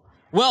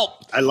 Well,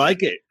 I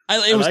like it.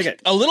 It was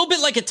a little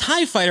bit like a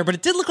TIE fighter, but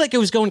it did look like it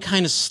was going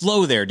kind of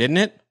slow there, didn't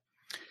it?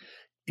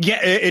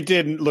 Yeah, it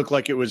didn't look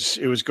like it was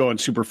going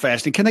super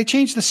fast. And can they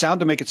change the sound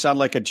to make it sound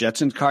like a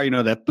Jetsons car?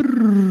 That.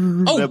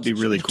 That'd be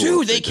really cool.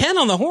 Dude, they can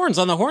on the horns.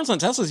 On the horns on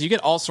Teslas, you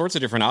get all sorts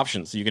of different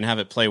options. You can have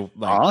it play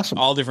awesome.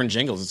 All different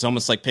jingles. It's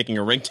almost like picking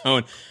a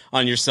ringtone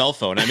on your cell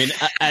phone. I mean,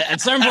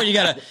 at some point you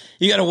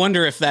gotta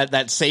wonder if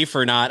that's safe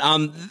or not.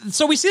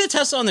 So we see the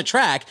Tesla on the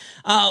track.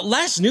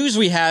 Last news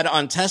we had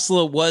on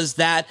Tesla was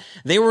that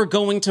they were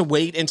going to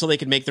wait until they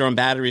could make their own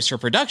batteries for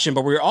production.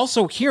 But we were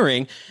also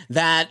hearing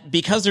that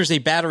because there's a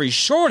battery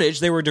shortage,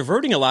 they were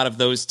diverting a lot of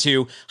those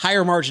to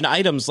higher margin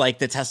items like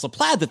the Tesla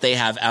Plaid that they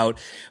have out.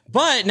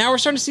 But now we're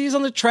starting to see these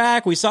on the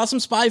track. We saw some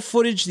spy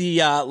footage the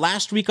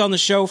last week on the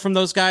show from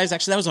those guys.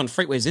 Actually, that was on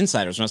Freightways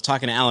Insiders when I was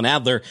talking to Alan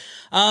Adler.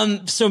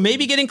 So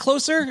maybe getting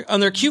closer. On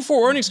their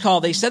Q4 earnings call,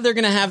 they said they're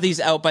going to have these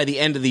out by the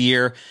end of the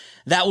year.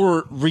 That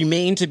will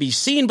remain to be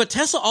seen. But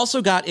Tesla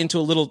also got into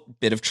a little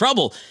bit of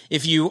trouble.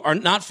 If you are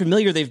not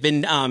familiar, they've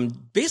been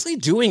basically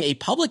doing a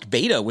public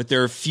beta with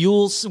their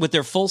full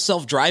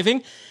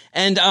self-driving.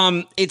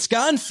 And it's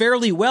gone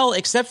fairly well,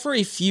 except for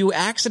a few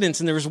accidents.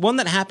 And there was one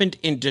that happened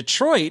in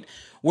Detroit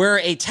where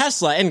a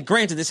Tesla, and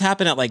granted, this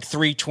happened at like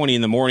 3:20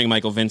 in the morning,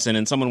 Michael Vincent,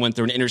 and someone went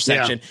through an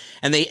intersection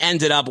and they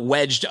ended up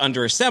wedged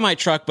under a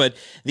semi-truck, but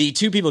the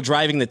two people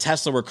driving the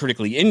Tesla were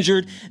critically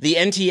injured. The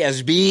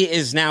NTSB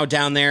is now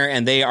down there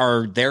and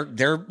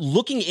they're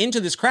looking into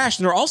this crash,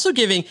 and they're also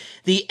giving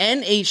the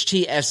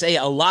NHTSA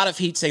a lot of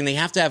heat, saying they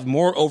have to have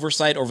more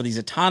oversight over these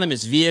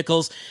autonomous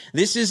vehicles.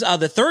 This is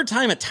the third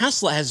time a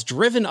Tesla has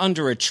driven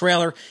under a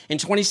trailer. In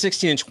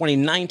 2016 and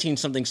 2019,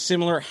 something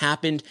similar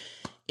happened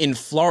in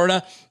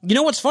Florida. You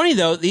know what's funny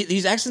though?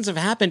 These accidents have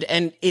happened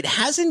and it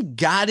hasn't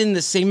gotten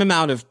the same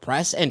amount of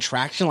press and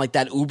traction like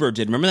that Uber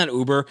did. Remember that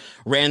Uber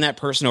ran that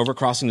person over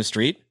crossing the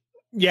street?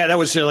 Yeah, that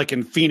was like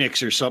in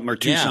Phoenix or something, or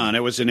Tucson. Yeah.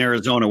 It was in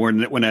Arizona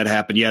when that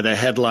happened. Yeah, the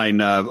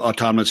headline,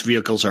 autonomous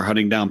vehicles are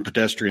hunting down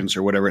pedestrians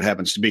or whatever it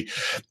happens to be.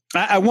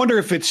 I wonder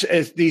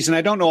if these, and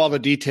I don't know all the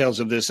details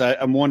of this.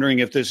 I'm wondering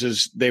if this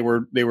is they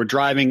were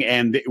driving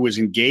and it was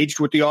engaged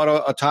with the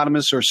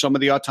autonomous or some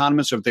of the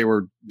autonomous, or if they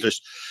were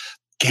just.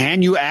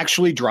 Can you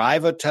actually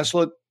drive a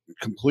Tesla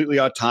completely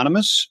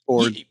autonomous,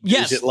 or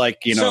is it like,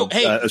 a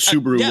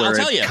Subaru where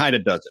it kind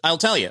of does it? I'll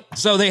tell you.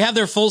 So they have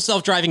their full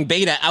self-driving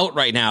beta out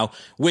right now,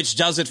 which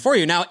does it for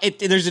you. Now,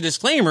 there's a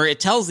disclaimer. It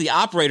tells the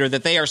operator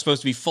that they are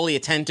supposed to be fully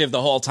attentive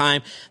the whole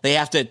time. They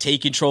have to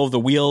take control of the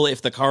wheel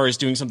if the car is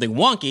doing something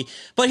wonky.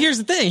 But here's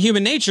the thing.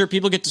 Human nature,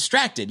 people get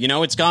distracted.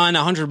 It's gone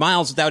 100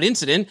 miles without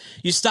incident.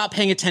 You stop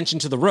paying attention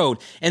to the road.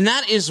 And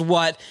that is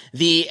what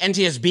the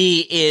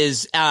NTSB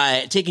is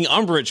taking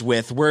umbrage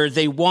with, where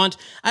they want,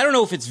 I don't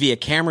know if it's via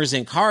cameras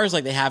in cars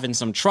like they have in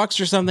some trucks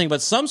or something,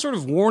 but some sort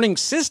of warning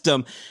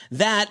system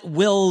that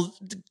will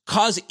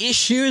cause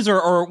issues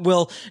or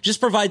will just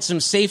provide some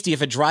safety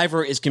if a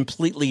driver is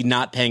completely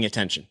not paying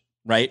attention,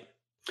 right?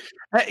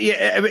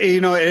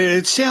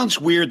 It sounds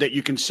weird that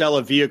you can sell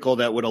a vehicle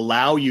that would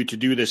allow you to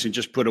do this and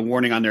just put a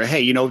warning on there.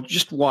 Hey,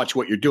 just watch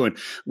what you're doing.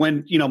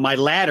 When, my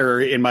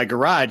ladder in my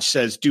garage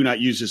says do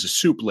not use as a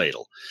soup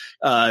ladle.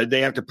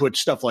 They have to put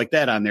stuff like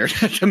that on there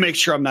to make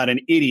sure I'm not an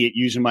idiot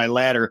using my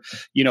ladder,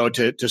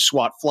 to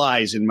swat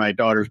flies in my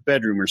daughter's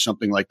bedroom or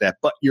something like that.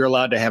 But you're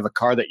allowed to have a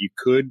car that you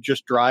could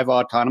just drive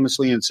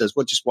autonomously and says,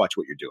 well, just watch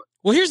what you're doing.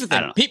 Well, here's the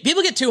thing.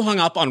 People get too hung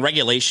up on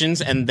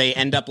regulations and they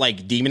end up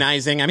like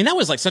demonizing. I mean, that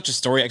was like such a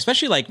story,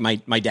 especially like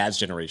my dad's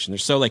generation. They're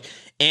so like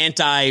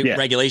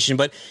anti-regulation.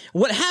 But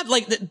what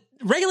happened,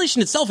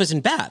 regulation itself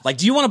isn't bad. Like,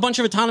 do you want a bunch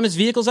of autonomous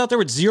vehicles out there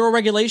with zero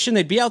regulation?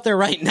 They'd be out there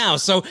right now.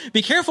 So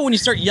be careful when you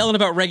start yelling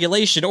about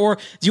regulation. Or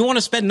do you want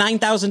to spend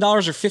 $9,000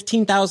 or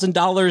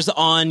 $15,000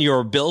 on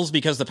your bills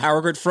because the power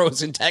grid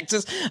froze in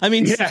Texas? I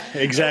mean, yeah,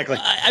 exactly.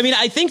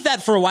 I think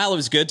that for a while it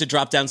was good to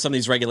drop down some of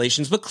these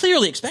regulations, but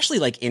clearly, especially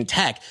like in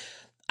tech,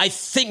 I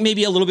think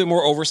maybe a little bit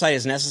more oversight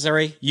is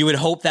necessary. You would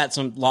hope that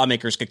some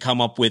lawmakers could come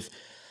up with,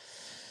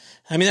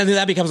 I mean,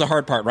 that becomes a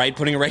hard part, right?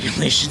 Putting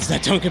regulations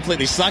that don't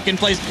completely suck in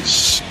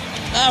place.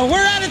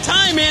 We're out of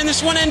time, man.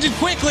 This one ended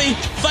quickly.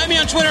 Find me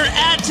on Twitter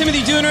at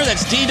Timothy Dooner.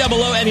 That's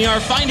DOONER.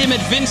 Find him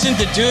at Vincent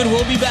the Dude.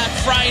 We'll be back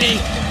Friday,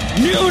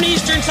 noon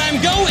Eastern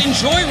time. Go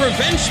enjoy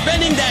revenge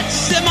spending that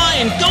semi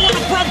and go on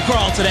a pub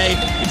crawl today.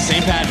 It's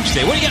St. Patrick's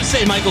Day. What do you got to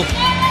say, Michael?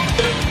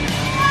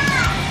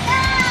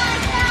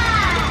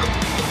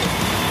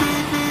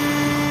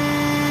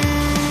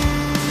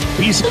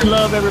 Peace and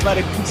love,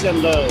 everybody. Peace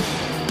and love.